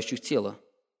бойтесь убивающих тело,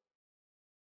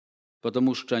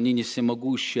 потому что они не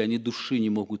всемогущие, они души не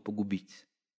могут погубить.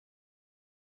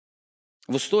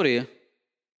 В истории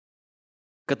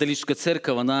католическая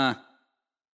церковь, она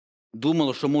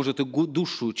думала, что может и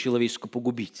душу человеческую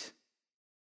погубить.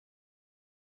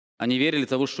 Они верили в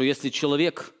то, что если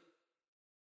человек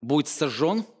будет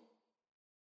сожжен,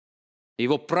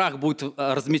 его прах будет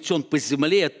разметен по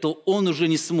земле, то он уже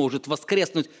не сможет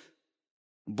воскреснуть.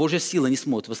 Божья сила не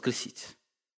сможет воскресить.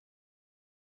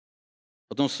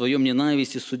 Потом в своем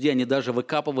ненависти в суде они даже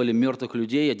выкапывали мертвых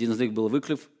людей. Один из них был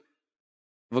Выклев.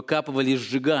 Выкапывали и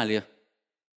сжигали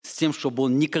с тем, чтобы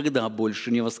он никогда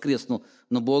больше не воскреснул.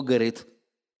 Но Бог говорит,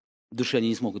 души они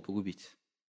не смогут погубить.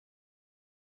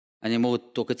 Они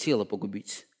могут только тело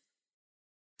погубить.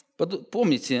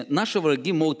 Помните, наши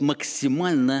враги могут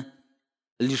максимально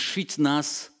лишить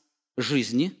нас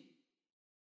жизни,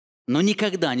 но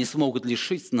никогда не смогут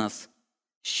лишить нас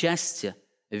счастья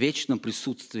в вечном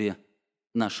присутствии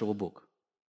нашего Бога.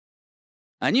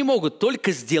 Они могут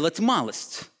только сделать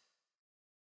малость.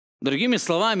 Другими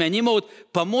словами, они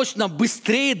могут помочь нам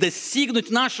быстрее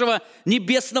достигнуть нашего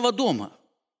небесного дома,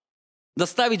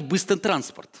 доставить быстрый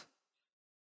транспорт,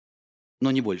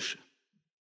 но не больше.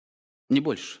 Не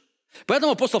больше.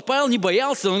 Поэтому апостол Павел не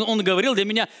боялся, он говорил, для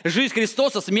меня жизнь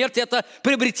Христоса, смерть – это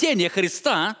приобретение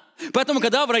Христа. Поэтому,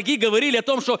 когда враги говорили о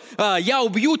том, что я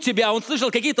убью тебя, он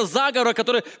слышал какие-то заговоры,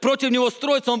 которые против него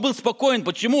строятся, он был спокоен.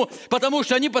 Почему? Потому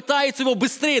что они пытаются его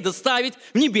быстрее доставить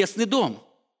в небесный дом.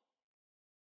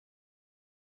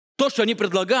 То, что они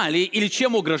предлагали или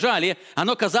чем угрожали,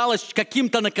 оно казалось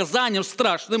каким-то наказанием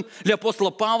страшным. Для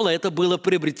апостола Павла это было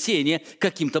приобретение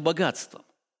каким-то богатством.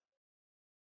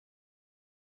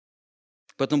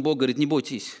 Поэтому Бог говорит, не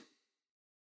бойтесь.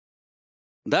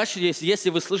 Дальше,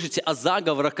 если вы слышите о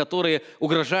заговорах, которые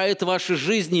угрожают вашей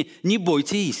жизни, не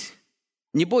бойтесь.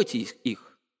 Не бойтесь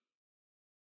их.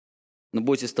 Но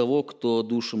бойтесь того, кто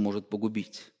душу может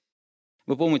погубить.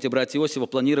 Вы помните, братья Иосифа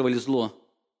планировали зло,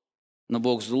 но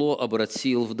Бог зло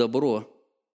обратил в добро.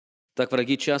 Так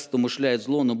враги часто умышляют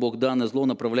зло, но Бог данное зло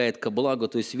направляет ко благу,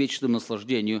 то есть вечному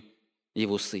наслаждению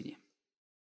Его Сыне.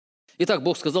 Итак,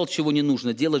 Бог сказал, чего не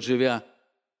нужно делать, живя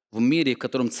в мире, в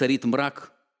котором царит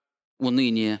мрак,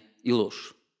 уныние и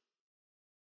ложь.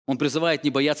 Он призывает не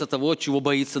бояться того, чего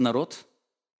боится народ.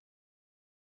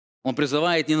 Он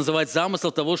призывает не называть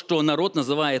замысел того, что народ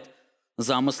называет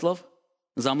замыслом.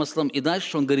 И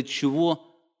дальше он говорит, чего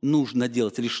нужно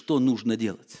делать или что нужно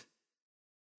делать.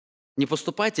 Не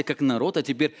поступайте как народ, а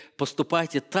теперь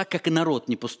поступайте так, как и народ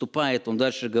не поступает. Он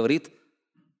дальше говорит,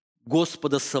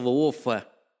 Господа Саваофа,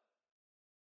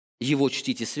 Его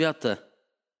чтите свято,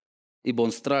 ибо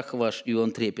Он страх ваш, и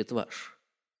Он трепет ваш.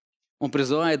 Он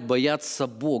призывает бояться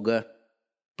Бога,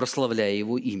 прославляя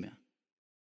Его имя.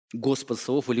 Господь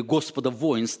Саваоф или Господа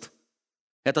воинств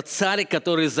 – это царь,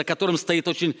 за которым стоит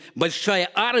очень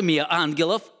большая армия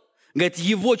ангелов. Говорит,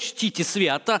 Его чтите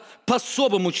свято,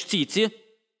 по-особому чтите,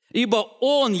 ибо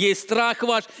Он есть страх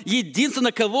ваш.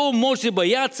 Единственное, кого вы можете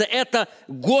бояться, это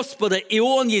Господа, и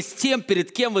Он есть тем,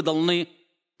 перед кем вы должны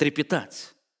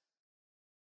трепетать.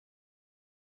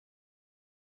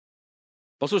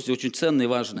 Послушайте, очень ценное и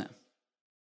важное.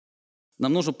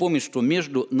 Нам нужно помнить, что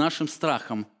между нашим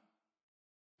страхом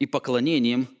и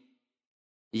поклонением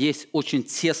есть очень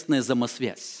тесная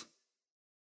взаимосвязь.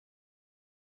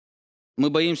 Мы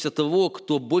боимся того,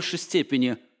 кто в большей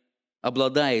степени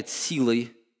обладает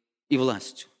силой и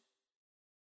властью.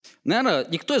 Наверное,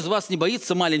 никто из вас не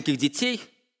боится маленьких детей,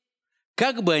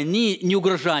 как бы они ни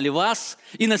угрожали вас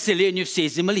и населению всей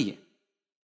земли.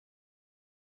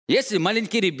 Если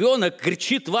маленький ребенок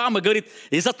кричит вам и говорит,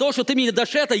 из-за того, что ты мне не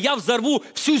дашь это, я взорву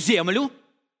всю землю,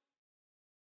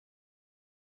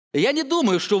 я не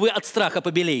думаю, что вы от страха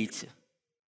побелеете.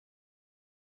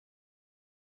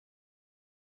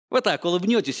 Вы так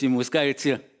улыбнетесь ему и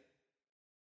скажете,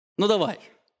 ну давай,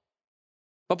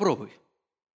 попробуй.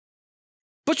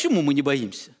 Почему мы не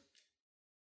боимся?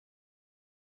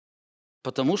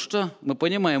 Потому что мы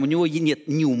понимаем, у него нет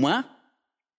ни ума,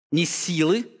 ни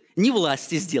силы, ни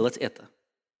власти сделать это.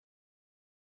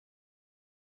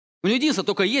 У него единственное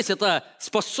только есть это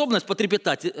способность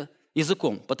потрепать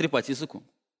языком.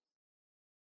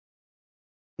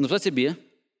 Нужна тебе.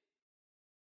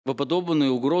 Вы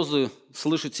подобную угрозу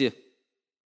слышите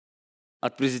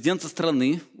от президента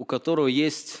страны, у которого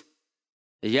есть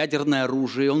ядерное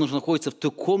оружие. Он находится в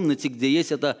той комнате, где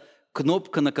есть эта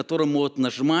кнопка, на которую может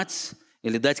нажимать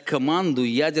или дать команду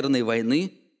ядерной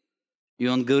войны. И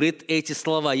он говорит эти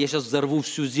слова: «Я сейчас взорву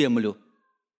всю землю».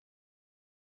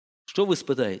 Что вы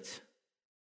испытаете?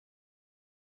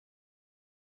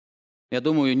 Я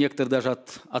думаю, некоторые даже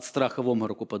от страха в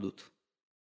обморок упадут.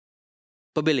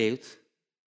 Побелеют,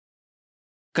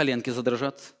 коленки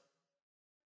задрожат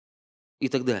и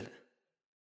так далее.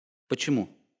 Почему?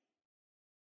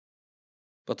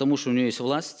 Потому что у нее есть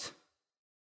власть,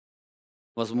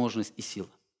 возможность и сила.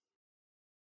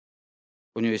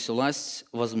 У нее есть власть,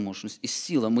 возможность и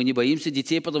сила. Мы не боимся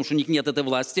детей, потому что у них нет этой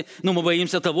власти, но мы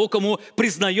боимся того, кому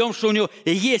признаем, что у него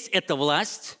есть эта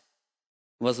власть,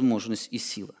 возможность и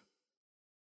сила.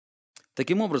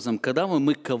 Таким образом, когда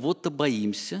мы кого-то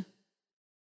боимся,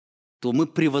 то мы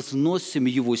превозносим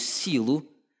его силу,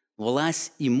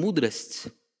 власть и мудрость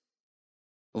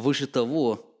выше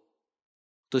того,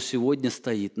 кто сегодня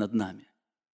стоит над нами.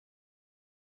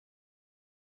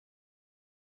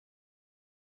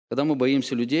 Когда мы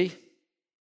боимся людей,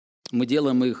 мы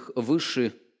делаем их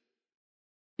выше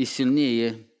и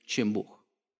сильнее, чем Бог.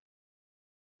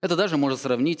 Это даже можно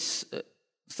сравнить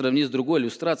с другой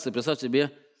иллюстрацией. Представь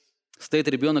себе, стоит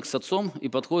ребенок с отцом, и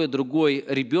подходит другой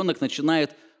ребенок,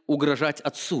 начинает угрожать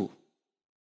отцу.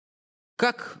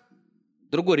 Как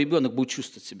другой ребенок будет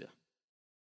чувствовать себя?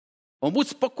 Он будет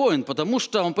спокоен, потому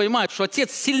что он понимает, что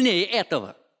отец сильнее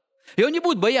этого. И он не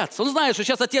будет бояться. Он знает, что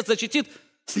сейчас отец защитит,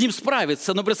 с ним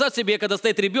справиться. Но представь себе, когда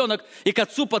стоит ребенок, и к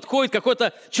отцу подходит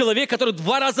какой-то человек, который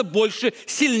 2 раза больше,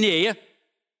 сильнее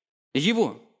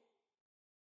его.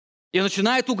 И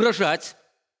начинает угрожать.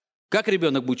 Как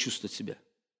ребенок будет чувствовать себя?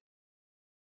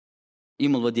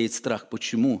 Им владеет страх.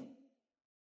 Почему?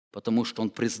 Потому что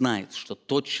он признает, что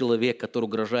тот человек, который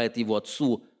угрожает его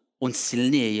отцу, он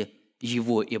сильнее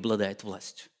его и обладает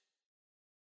властью.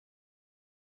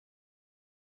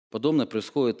 Подобное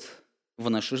происходит в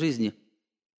нашей жизни,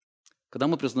 когда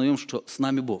мы признаем, что с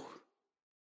нами Бог,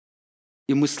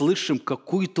 и мы слышим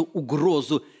какую-то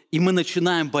угрозу, и мы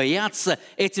начинаем бояться,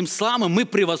 этим самым мы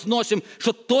превозносим,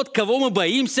 что тот, кого мы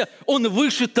боимся, он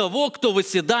выше того, кто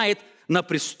восседает на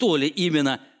престоле.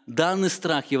 Именно данный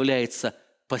страх является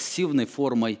пассивной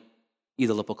формой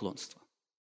идолопоклонства.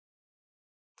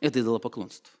 Это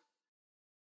идолопоклонство.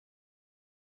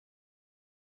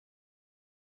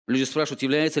 Люди спрашивают,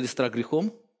 является ли страх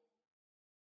грехом?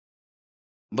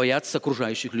 Бояться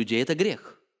окружающих людей – это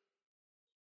грех.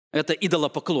 Это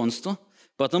идолопоклонство,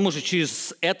 потому что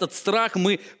через этот страх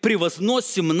мы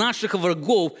превозносим наших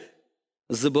врагов,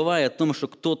 забывая о том, что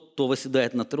тот, кто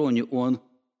восседает на троне, он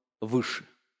выше.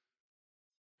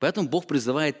 Поэтому Бог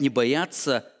призывает не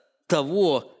бояться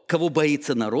того, кого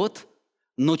боится народ,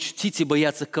 но чтить и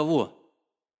бояться кого?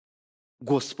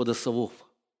 Господа Саваофа.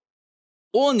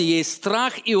 Он есть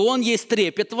страх, и Он есть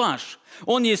трепет ваш.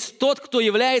 Он есть тот, кто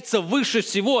является выше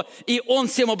всего, и Он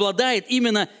всем обладает.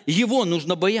 Именно Его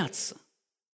нужно бояться.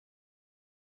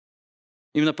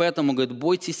 Именно поэтому, говорит,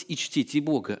 бойтесь и чтите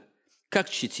Бога. Как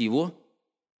чтить Его?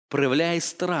 Проявляя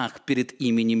страх перед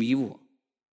именем Его.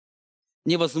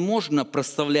 Невозможно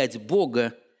прославлять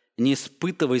Бога, не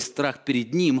испытывая страх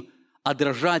перед Ним, а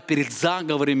дрожа перед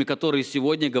заговорами, которые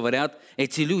сегодня говорят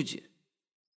эти люди.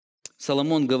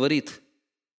 Соломон говорит: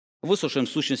 выслушаем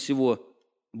сущность всего,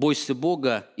 бойся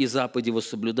Бога и заповеди Его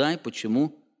соблюдай.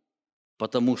 Почему?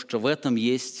 Потому что в этом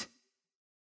есть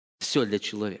все для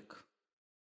человека.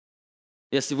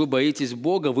 Если вы боитесь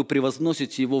Бога, вы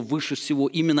превозносите Его выше всего.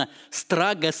 Именно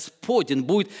страх Господень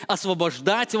будет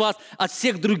освобождать вас от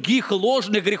всех других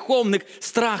ложных, греховных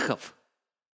страхов.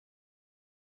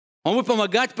 Он будет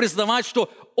помогать признавать, что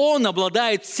Он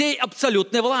обладает всей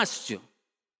абсолютной властью.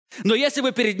 Но если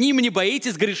вы перед Ним не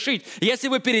боитесь грешить, если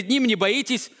вы перед Ним не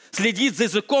боитесь следить за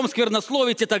языком,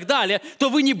 сквернословить и так далее, то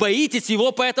вы не боитесь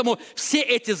Его, поэтому все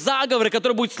эти заговоры,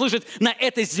 которые будете слышать на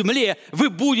этой земле, вы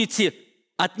будете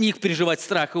от них переживать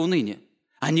страх и уныние.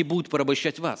 Они будут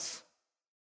порабощать вас.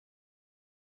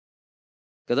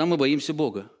 Когда мы боимся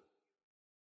Бога,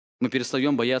 мы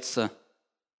перестаем бояться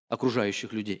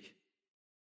окружающих людей.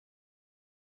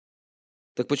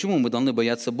 Так почему мы должны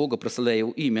бояться Бога, прославляя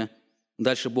Его имя?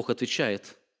 Дальше Бог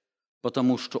отвечает: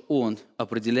 потому что Он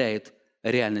определяет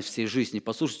реальность всей жизни.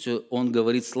 Послушайте, Он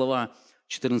говорит слова,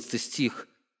 14 стих: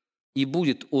 «И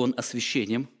будет Он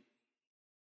освящением».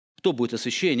 Кто будет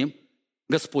освящением?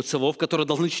 Господь Саваоф, который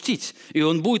должны чтить. И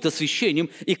Он будет освящением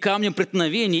и камнем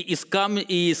преткновений,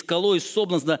 и скалой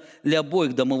соблазна для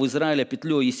обоих домов Израиля,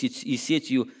 петлей и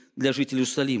сетью для жителей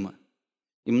Иерусалима.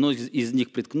 И многие из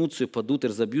них приткнутся, и падут, и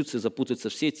разобьются, и запутаются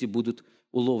в сети, и будут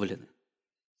уловлены.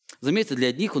 Заметьте, для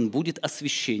одних Он будет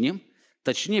освящением,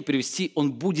 точнее перевести,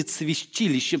 Он будет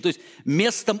святилищем, то есть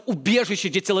местом убежища,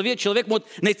 где человек может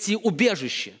найти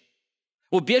убежище.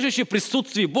 Убежище в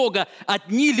присутствии Бога.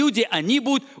 Одни люди, они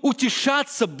будут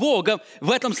утешаться Богом в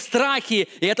этом страхе.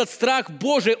 И этот страх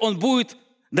Божий, он будет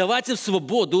давать им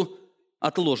свободу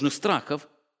от ложных страхов.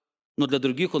 Но для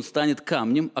других он станет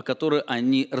камнем, о который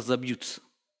они разобьются.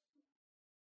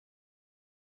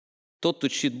 Тот, кто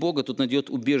чтит Бога, тот найдет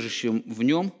убежище в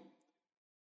Нем.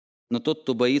 Но тот,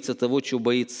 кто боится того, чего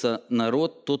боится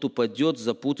народ, тот упадет,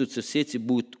 запутается в сети,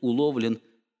 будет уловлен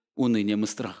унынием и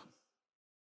страхом.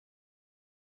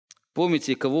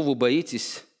 Помните, кого вы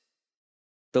боитесь,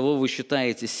 того вы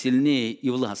считаете сильнее и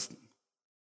властным.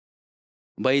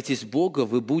 Боитесь Бога,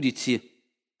 вы будете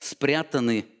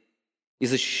спрятаны и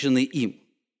защищены им.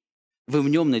 Вы в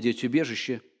Нем найдете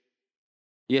убежище.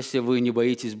 Если вы не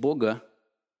боитесь Бога,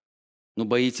 но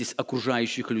боитесь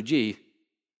окружающих людей,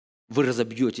 вы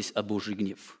разобьетесь о Божий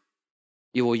гнев.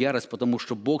 Его ярость, потому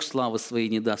что Бог славы своей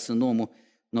не даст иному,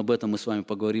 но об этом мы с вами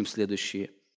поговорим в следующее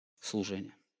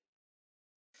служение.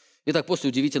 Итак, после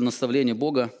удивительного наставления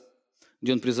Бога,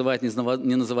 где Он призывает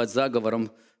не называть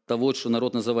заговором того, что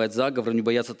народ называет заговором, не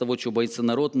бояться того, чего боится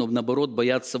народ, но наоборот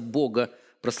бояться Бога,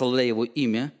 прославляя Его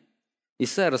имя,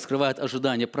 Исайя раскрывает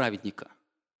ожидание праведника.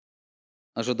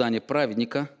 Ожидание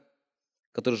праведника,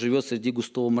 который живет среди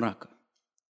густого мрака.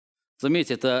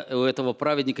 Заметьте, у этого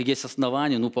праведника есть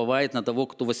основание, он уповает на того,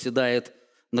 кто восседает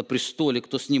на престоле,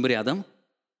 кто с ним рядом.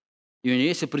 И у него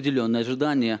есть определенное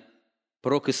ожидание.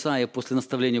 Пророк Исаия после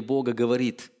наставления Бога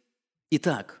говорит: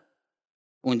 итак,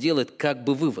 он делает как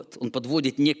бы вывод, он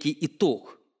подводит некий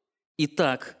итог.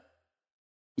 Итак,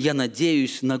 я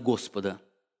надеюсь на Господа,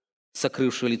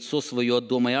 сокрывшего лицо свое от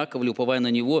дома Иакова, уповая на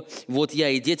Него. Вот я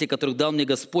и дети, которых дал мне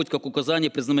Господь, как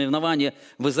указание признаменования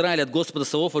в Израиле от Господа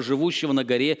Саваофа, живущего на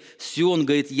горе Сион,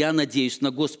 говорит: я надеюсь на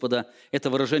Господа.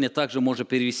 Это выражение также можно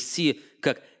перевести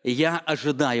как «я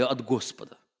ожидаю от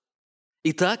Господа».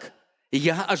 Итак,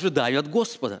 я ожидаю от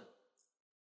Господа.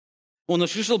 Он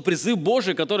услышал призыв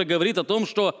Божий, который говорит о том,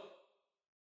 что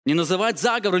не называть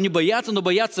заговором, не бояться, но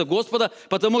бояться Господа,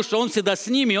 потому что Он всегда с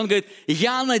ними. И он говорит: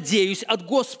 я надеюсь от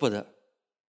Господа.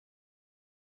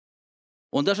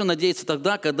 Он даже надеется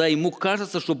тогда, когда ему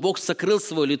кажется, что Бог сокрыл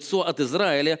свое лицо от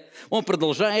Израиля. Он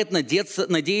продолжает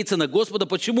надеяться на Господа.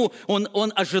 Почему?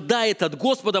 Он ожидает от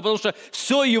Господа, потому что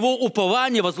все его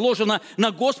упование возложено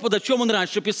на Господа, о чем он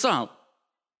раньше писал.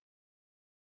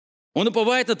 Он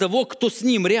уповает на того, кто с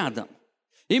ним рядом.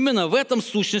 Именно в этом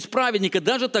сущность праведника.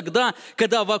 Даже тогда,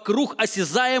 когда вокруг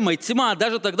осязаемая тьма,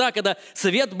 даже тогда, когда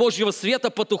свет Божьего света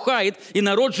потухает, и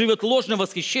народ живет ложным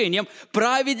восхищением,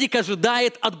 праведник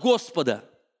ожидает от Господа.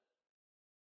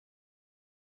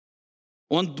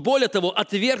 Он, более того,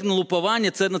 отвергнул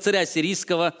упование на царя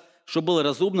сирийского, что было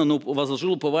разумно, но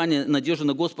возложил упование, надежду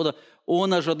на Господа.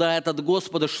 Он ожидает от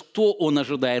Господа. Что он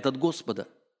ожидает от Господа?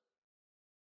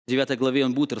 В 9 главе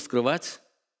он будет раскрывать,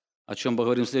 о чем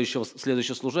поговорим в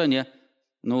следующее служение.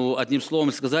 Но одним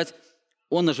словом сказать,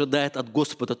 он ожидает от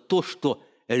Господа то, что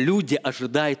люди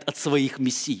ожидают от своих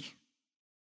мессий,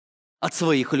 от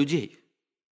своих людей.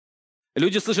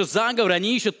 Люди слышат заговор,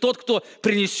 они ищут тот, кто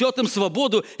принесет им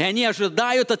свободу, и они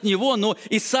ожидают от Него. Но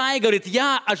Исаия говорит: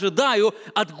 я ожидаю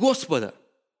от Господа.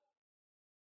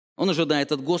 Он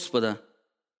ожидает от Господа.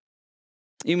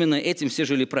 Именно этим все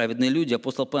жили праведные люди.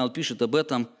 Апостол Павел пишет об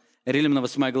этом, Римлянам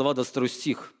 8 глава, 22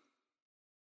 стих.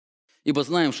 «Ибо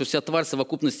знаем, что вся тварь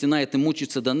совокупно стенает и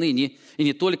мучится до ныне, и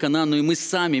не только она, но и мы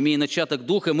сами, имея начаток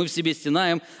духа, мы в себе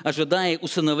стенаем, ожидая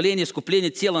усыновления,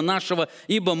 искупления тела нашего,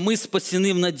 ибо мы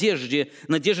спасены в надежде.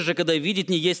 Надежда же, когда видеть,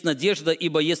 не есть надежда,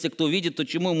 ибо если кто видит, то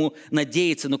чему ему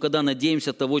надеяться, но когда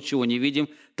надеемся того, чего не видим,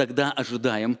 тогда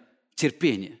ожидаем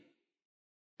терпения».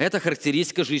 Это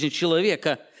характеристика жизни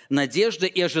человека. Надежда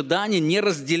и ожидание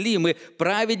неразделимы.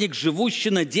 Праведник, живущий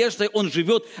надеждой, он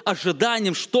живет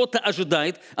ожиданием, что-то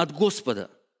ожидает от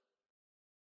Господа.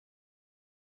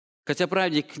 Хотя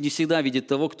праведник не всегда видит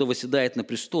того, кто восседает на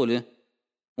престоле,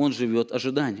 он живет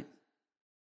ожиданием.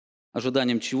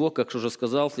 Ожиданием чего, как уже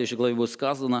сказал, в следующей главе будет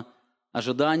сказано,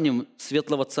 ожиданием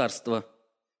светлого царства,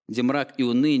 где мрак и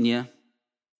уныние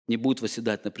не будут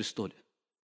восседать на престоле.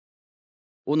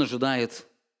 Он ожидает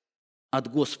от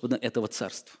Господа этого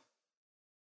царства.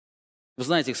 Вы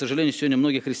знаете, к сожалению, сегодня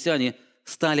многие христиане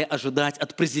стали ожидать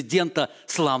от президента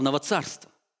славного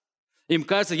царства. Им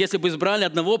кажется, если бы избрали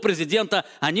одного президента,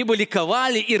 они бы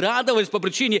ликовали и радовались по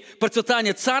причине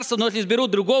процветания царства, но если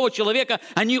изберут другого человека,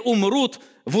 они умрут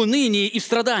в унынии и в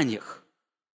страданиях.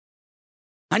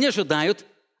 Они ожидают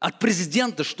от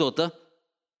президента что-то,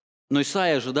 но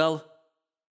Исаия ожидал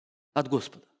от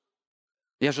Господа.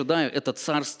 Я ожидаю это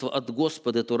царство от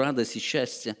Господа, эту радость и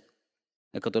счастье,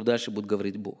 о котором дальше будет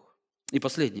говорить Бог. И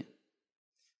последнее.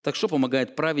 Так что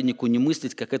помогает праведнику не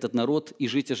мыслить, как этот народ, и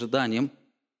жить ожиданием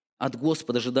от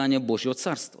Господа, ожидания Божьего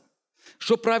Царства?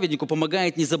 Что праведнику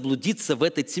помогает не заблудиться в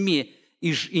этой тьме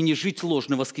и не жить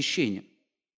ложным восхищением?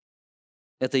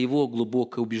 Это его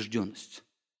глубокая убежденность.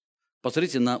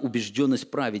 Посмотрите на убежденность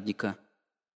праведника,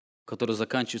 которой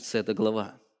заканчивается эта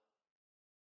глава.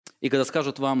 И когда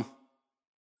скажут вам: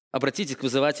 обратитесь к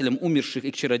вызывателям умерших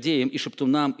и к чародеям, и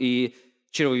шептунам, и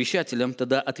чревовещателям,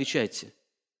 тогда отвечайте: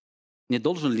 не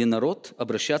должен ли народ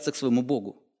обращаться к своему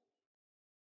Богу?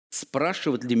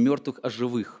 Спрашивать ли мертвых о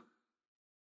живых?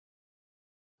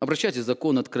 Обращайтесь к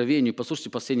закону, откровению, послушайте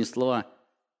последние слова.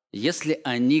 Если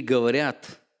они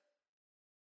говорят,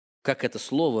 как это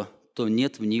слово, то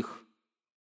нет в них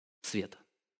света.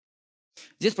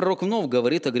 Здесь пророк вновь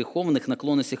говорит о греховных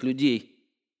наклонностях людей.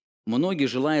 Многие,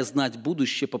 желая знать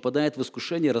будущее, попадают в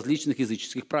искушение различных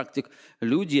языческих практик.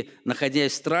 Люди,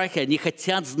 находясь в страхе, они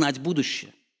хотят знать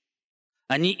будущее.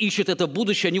 Они ищут это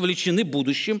будущее, они увлечены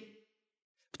будущим.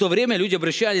 В то время люди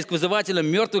обращались к вызывателям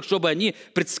мертвых, чтобы они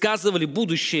предсказывали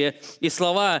будущее. И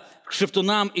слова к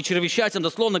шептунам и чревовещателям,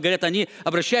 дословно говорят, они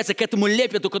обращаются к этому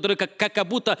лепету, который как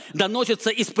будто доносится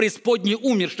из преисподней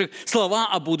умерших,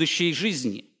 слова о будущей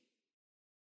жизни.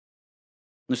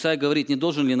 Но Исаия говорит: не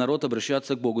должен ли народ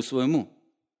обращаться к Богу своему?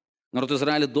 Народ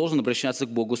Израиля должен обращаться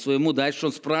к Богу своему. Дальше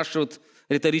он спрашивает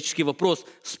риторический вопрос: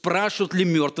 спрашивают ли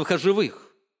мертвых о живых?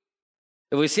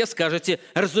 Вы все скажете: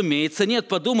 разумеется, нет.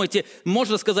 Подумайте,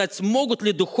 можно сказать, могут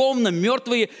ли духовно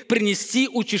мертвые принести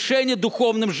утешение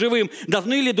духовным живым?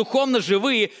 Должны ли духовно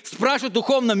живые спрашивать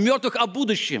духовно мертвых о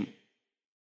будущем?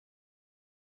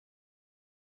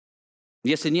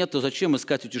 Если нет, то зачем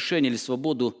искать утешение или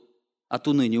свободу от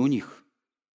уныния у них?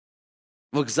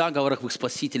 В их заговорах, в их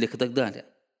спасителях и так далее.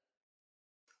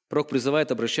 Пророк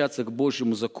призывает обращаться к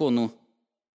Божьему закону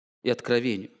и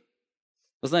откровению.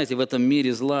 Вы знаете, в этом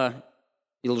мире зла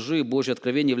и лжи Божье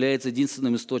откровение является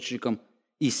единственным источником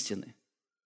истины.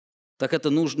 Так об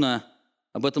этом нужно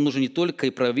не только и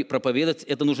проповедовать,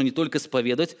 это нужно не только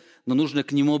исповедовать, но нужно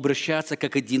к нему обращаться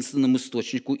как к единственному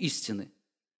источнику истины.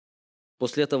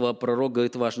 После этого пророк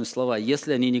говорит важные слова: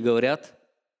 если они не говорят,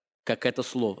 как это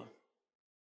слово,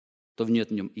 то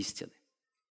нет в нем истины.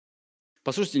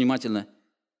 Послушайте внимательно.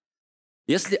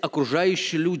 Если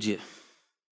окружающие люди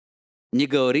не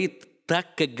говорят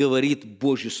так, как говорит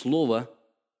Божье Слово,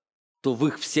 то в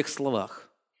их всех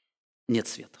словах нет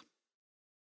света.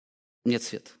 Нет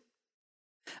света.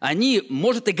 Они,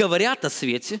 может, и говорят о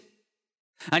свете,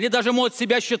 они даже, может,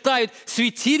 себя считают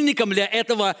светильником для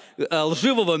этого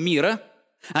лживого мира,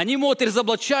 они, может, и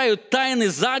разоблачают тайны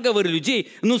заговоры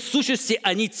людей, но в сущности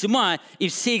они тьма, и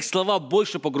все их слова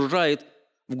больше погружают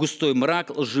в густой мрак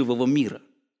лживого мира.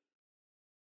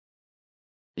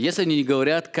 Если они не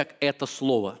говорят, как это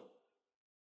слово,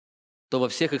 то во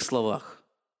всех их словах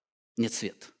нет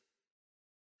света.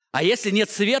 А если нет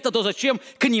света, то зачем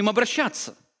к ним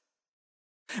обращаться?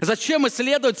 Зачем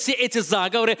исследовать все эти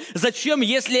заговоры? Зачем,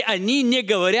 если они не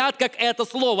говорят, как это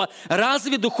слово?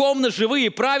 Разве духовно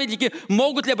живые праведники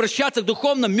могут ли обращаться к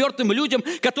духовно мертвым людям,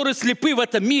 которые слепы в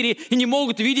этом мире и не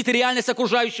могут видеть реальность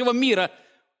окружающего мира?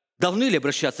 Должны ли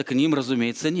обращаться к ним?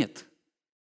 Разумеется, нет.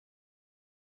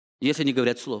 Если они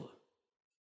говорят слово.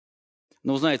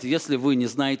 Но вы знаете, если вы не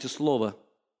знаете слова,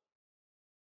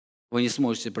 вы не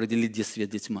сможете определить, где свет,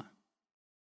 где тьма.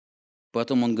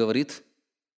 Поэтому он говорит: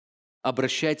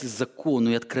 обращайтесь к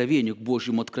закону и откровению, к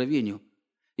Божьему откровению.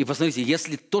 И посмотрите,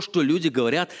 если то, что люди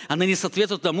говорят, оно не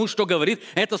соответствует тому, что говорит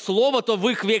это слово, то в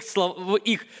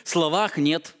их словах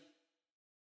нет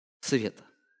света.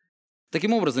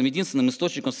 Таким образом, единственным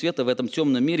источником света в этом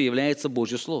темном мире является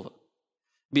Божье Слово.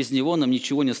 Без него нам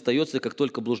ничего не остается, как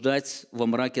только блуждать во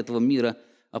мраке этого мира.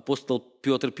 Апостол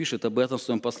Петр пишет об этом в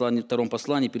своем послании, втором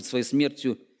послании перед своей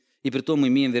смертью. И при том мы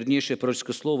имеем вернейшее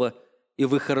пророческое слово: «И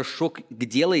вы хорошо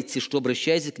делаете, что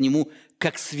обращаетесь к нему,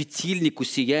 как светильнику,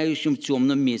 сияющему в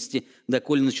темном месте,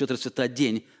 доколе начнет расцветать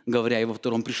день», говоря его во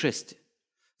втором пришествии.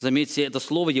 Заметьте, это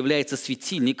слово является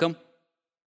светильником,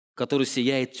 который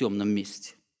сияет в темном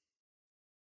месте.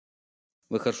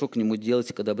 Вы хорошо к нему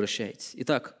делаете, когда обращаетесь.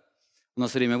 Итак, у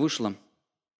нас время вышло.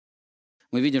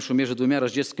 Мы видим, что между двумя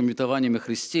рождественскими обетованиями о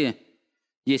Христе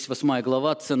есть 8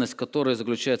 глава, ценность которой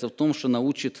заключается в том, что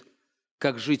научит,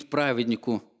 как жить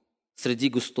праведнику среди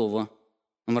густого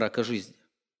мрака жизни.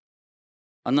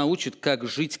 Она учит, как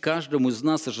жить каждому из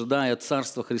нас, ожидая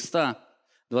Царства Христа.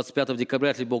 25 декабря,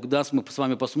 если Бог даст, мы с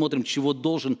вами посмотрим, чего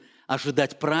должен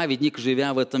ожидать праведник,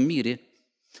 живя в этом мире.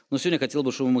 Но сегодня я хотел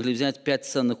бы, чтобы мы могли взять 5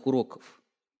 ценных уроков.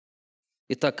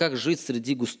 Итак, как жить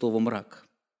среди густого мрака?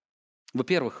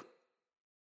 Во-первых,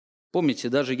 помните,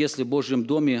 даже если в Божьем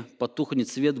доме потухнет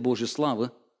свет Божьей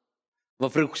славы,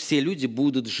 вокруг все люди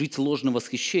будут жить ложным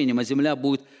восхищением, а земля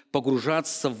будет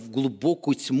погружаться в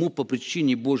глубокую тьму по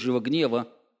причине Божьего гнева,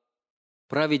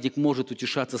 праведник может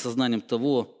утешаться сознанием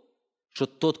того, что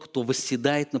тот, кто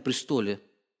восседает на престоле,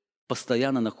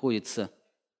 постоянно находится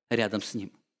рядом с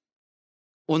ним.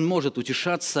 Он может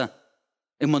утешаться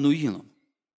Эммануилом,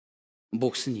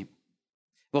 Бог с ним.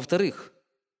 Во-вторых,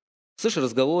 слыша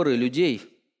разговоры людей,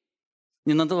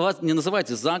 не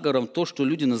называйте заговором то, что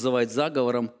люди называют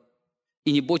заговором,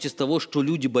 и не бойтесь того, что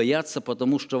люди боятся,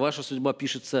 потому что ваша судьба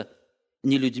пишется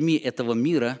не людьми этого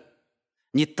мира,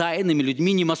 не тайными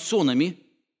людьми, не масонами,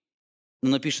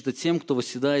 но напишется тем, кто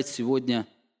восседает сегодня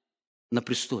на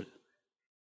престоле.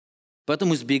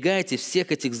 Поэтому избегайте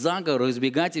всех этих заговоров,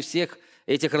 избегайте всех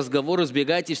этих разговоров,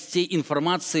 избегайте всей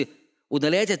информации,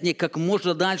 удаляйте от нее как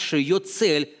можно дальше. Ее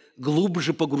цель –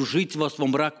 глубже погрузить вас во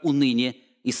мрак уныния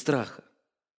и страха.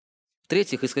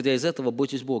 В-третьих, исходя из этого,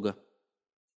 бойтесь Бога,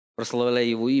 прославляя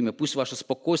Его имя. Пусть ваше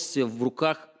спокойствие в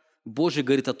руках Божьих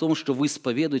говорит о том, что вы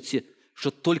исповедуете, что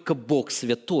только Бог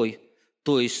святой,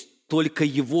 то есть только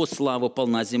Его слава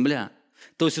полна земля.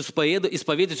 То есть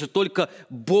исповедуете, что только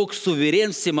Бог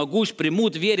суверен, всемогущ,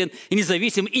 премуд, верен и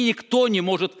независим, и никто не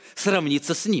может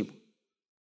сравниться с Ним.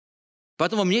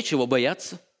 Поэтому вам нечего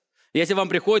бояться. Если вам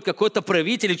приходит какой-то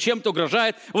правитель и чем-то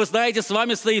угрожает, вы знаете, с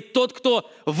вами стоит тот,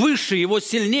 кто выше Его,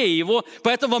 сильнее Его,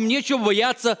 поэтому вам нечего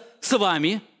бояться, с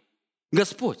вами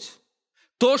Господь.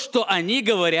 То, что они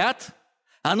говорят,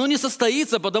 оно не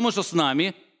состоится, потому что с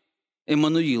нами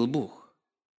Эммануил Бог.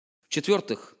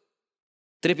 В-четвертых,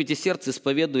 трепете сердце,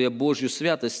 исповедуя Божью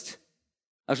святость,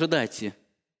 ожидайте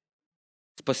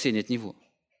спасения от Него.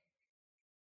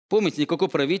 Помните, никакой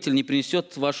правитель не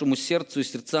принесет вашему сердцу и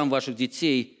сердцам ваших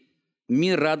детей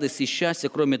мир, радость и счастье,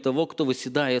 кроме того, кто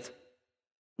восседает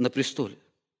на престоле.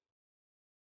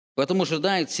 Поэтому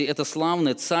ожидайте это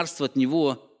славное царство от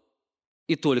Него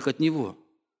и только от Него.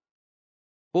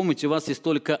 Помните, у вас есть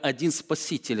только один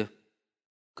Спаситель,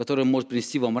 который может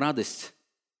принести вам радость,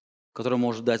 который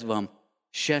может дать вам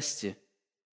счастье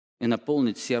и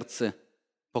наполнить сердце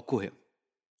покоем.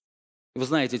 И вы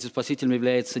знаете, этим Спасителем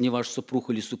является не ваш супруг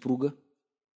или супруга,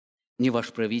 не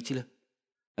ваш правитель,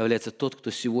 а является тот,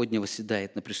 кто сегодня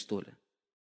восседает на престоле.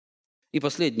 И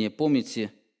последнее,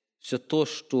 помните, все то,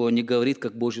 что не говорит,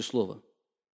 как Божье Слово,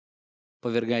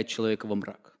 повергает человека во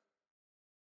мрак.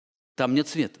 Там нет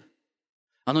света.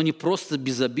 Оно не просто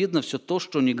безобидно, все то,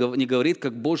 что не говорит,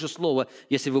 как Божье Слово.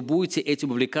 Если вы будете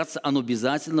этим увлекаться, оно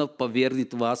обязательно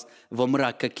повергнет вас во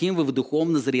мрак, каким вы в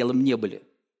духовно зрелом не были.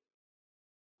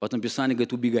 Поэтому Писание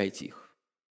говорит, убегайте их.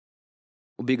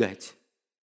 Убегайте.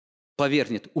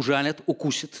 Повергнет, ужалят,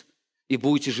 укусит, и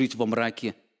будете жить во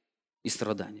мраке и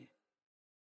страдании.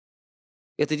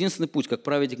 Это единственный путь, как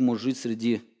праведник может жить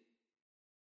среди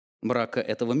мрака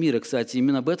этого мира. Кстати,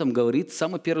 именно об этом говорит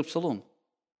самый первый псалом.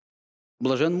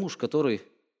 Блажен муж, который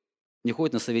не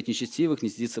ходит на совет нечестивых, не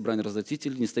сидит в собрании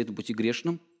развратителей, не стоит на пути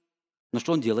грешном. Но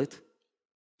что он делает?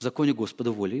 В законе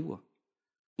Господа воля его.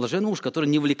 Блажен муж, который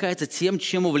не увлекается тем,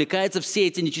 чем увлекаются все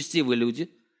эти нечестивые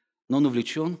люди, но он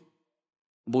увлечен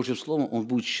Божьим Словом, он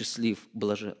будет счастлив,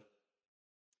 блажен.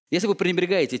 Если вы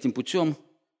пренебрегаете этим путем,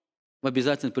 вы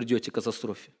обязательно придете к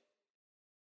катастрофе.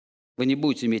 Вы не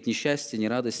будете иметь ни счастья, ни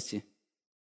радости.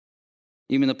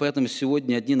 Именно поэтому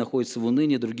сегодня одни находятся в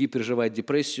унынии, другие переживают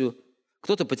депрессию.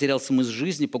 Кто-то потерял смысл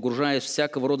жизни, погружаясь в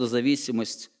всякого рода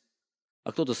зависимость,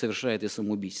 а кто-то совершает и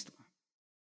самоубийство.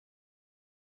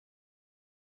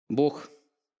 Бог,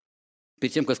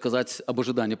 перед тем, как сказать об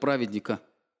ожидании праведника,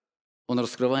 Он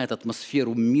раскрывает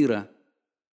атмосферу мира,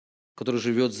 который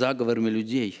живет заговорами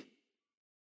людей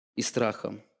и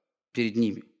страхом перед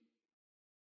ними.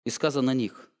 И сказано о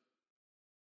них.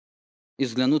 И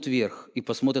взглянут вверх, и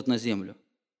посмотрят на землю.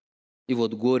 И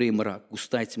вот горе и мрак,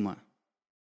 густая тьма,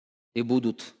 и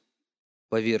будут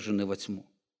повержены во тьму.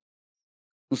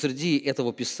 Но среди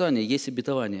этого Писания есть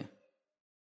обетование.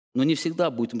 Но не всегда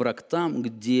будет мрак там,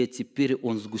 где теперь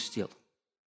он сгустел.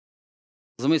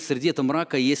 Заметьте, среди этого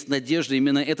мрака есть надежда.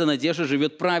 Именно эта надежда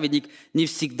живет праведник. Не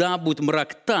всегда будет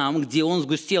мрак там, где он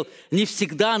сгустел. Не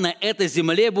всегда на этой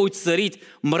земле будет царить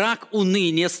мрак,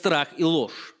 уныние, страх и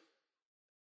ложь.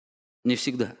 Не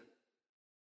всегда.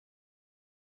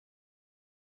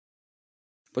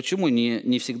 Почему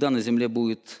не всегда на земле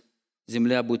будет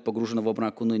земля будет погружена во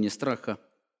мрак уныния, страха.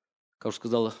 Как уже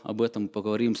сказал, об этом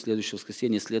поговорим в следующее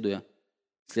воскресенье, следуя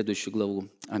следующую главу.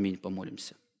 Аминь.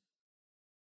 Помолимся.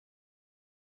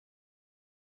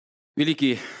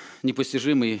 Великий,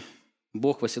 непостижимый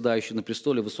Бог, восседающий на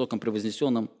престоле, высоком,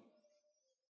 превознесенном,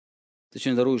 Ты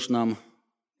сегодня даруешь нам,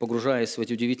 погружаясь в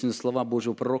эти удивительные слова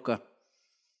Божьего пророка,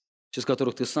 через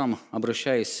которых Ты сам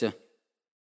обращаешься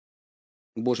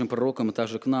к Божьим пророкам и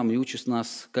также к нам, и учишь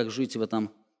нас, как жить в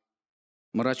этом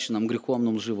мрачном,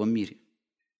 греховном, лживом мире.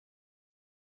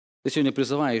 Ты сегодня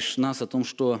призываешь нас о том,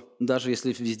 что даже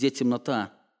если везде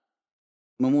темнота,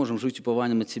 мы можем жить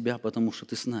упованием на Тебя, потому что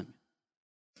Ты с нами.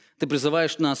 Ты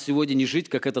призываешь нас сегодня не жить,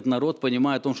 как этот народ,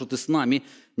 понимая о том, что Ты с нами,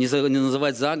 не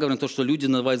называть заговором то, что люди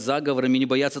называют заговорами, не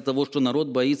бояться того, что народ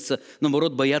боится, но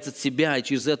наоборот бояться Тебя, и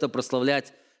через это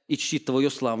прославлять и чтить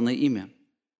Твое славное имя.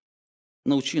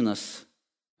 Научи нас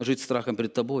жить страхом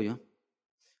перед Тобою.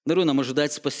 Даруй нам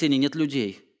ожидать спасения не от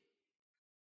людей,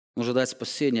 но ожидать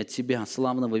спасения от Тебя,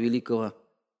 славного, великого,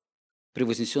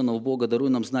 превознесенного Бога. Даруй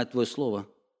нам знать Твое Слово,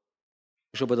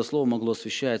 чтобы это Слово могло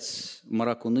освещать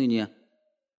мрак уныния,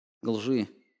 лжи,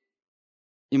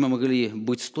 и мы могли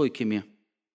быть стойкими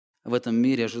в этом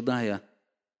мире, ожидая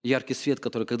яркий свет,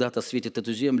 который когда-то осветит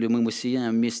эту землю, и мы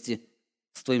сияем вместе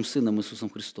с Твоим Сыном Иисусом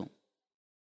Христом.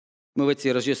 Мы в эти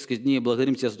рождественские дни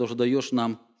благодарим Тебя за то, что даешь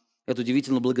нам это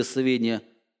удивительное благословение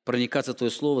проникаться в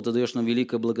Твое Слово, Ты даешь нам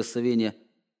великое благословение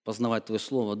познавать Твое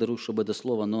Слово. Даруй, чтобы это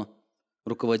Слово, оно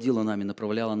руководило нами,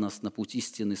 направляло нас на путь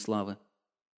истины и славы,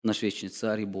 наш вечный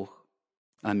Царь и Бог.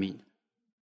 Аминь.